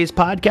on today's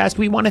podcast.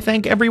 We want to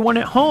thank everyone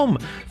at home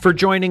for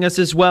joining us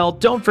as well.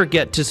 Don't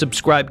forget to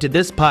subscribe to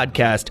this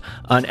podcast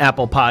on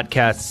Apple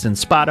Podcasts and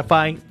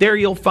Spotify. There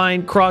you'll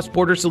find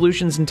CrossBorder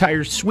Solutions'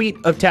 entire suite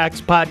of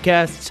tax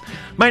podcasts.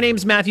 My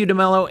name's Matthew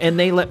DeMello, and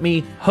they let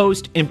me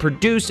host and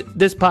produce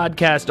this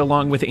podcast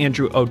along with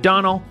Andrew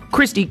O'Donnell.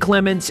 Christy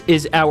Clements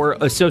is our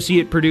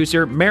associate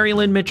producer.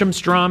 Marilyn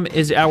Mitchum-Strom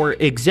is our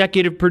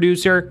executive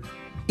producer.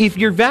 If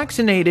you're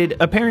vaccinated,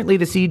 apparently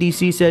the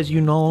CDC says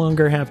you no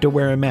longer have to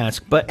wear a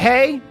mask. But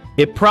hey,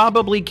 it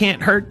probably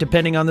can't hurt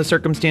depending on the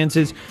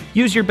circumstances.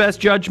 Use your best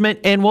judgment,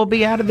 and we'll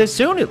be out of this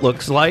soon, it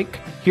looks like.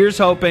 Here's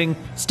hoping.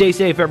 Stay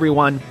safe,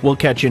 everyone. We'll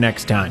catch you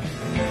next time.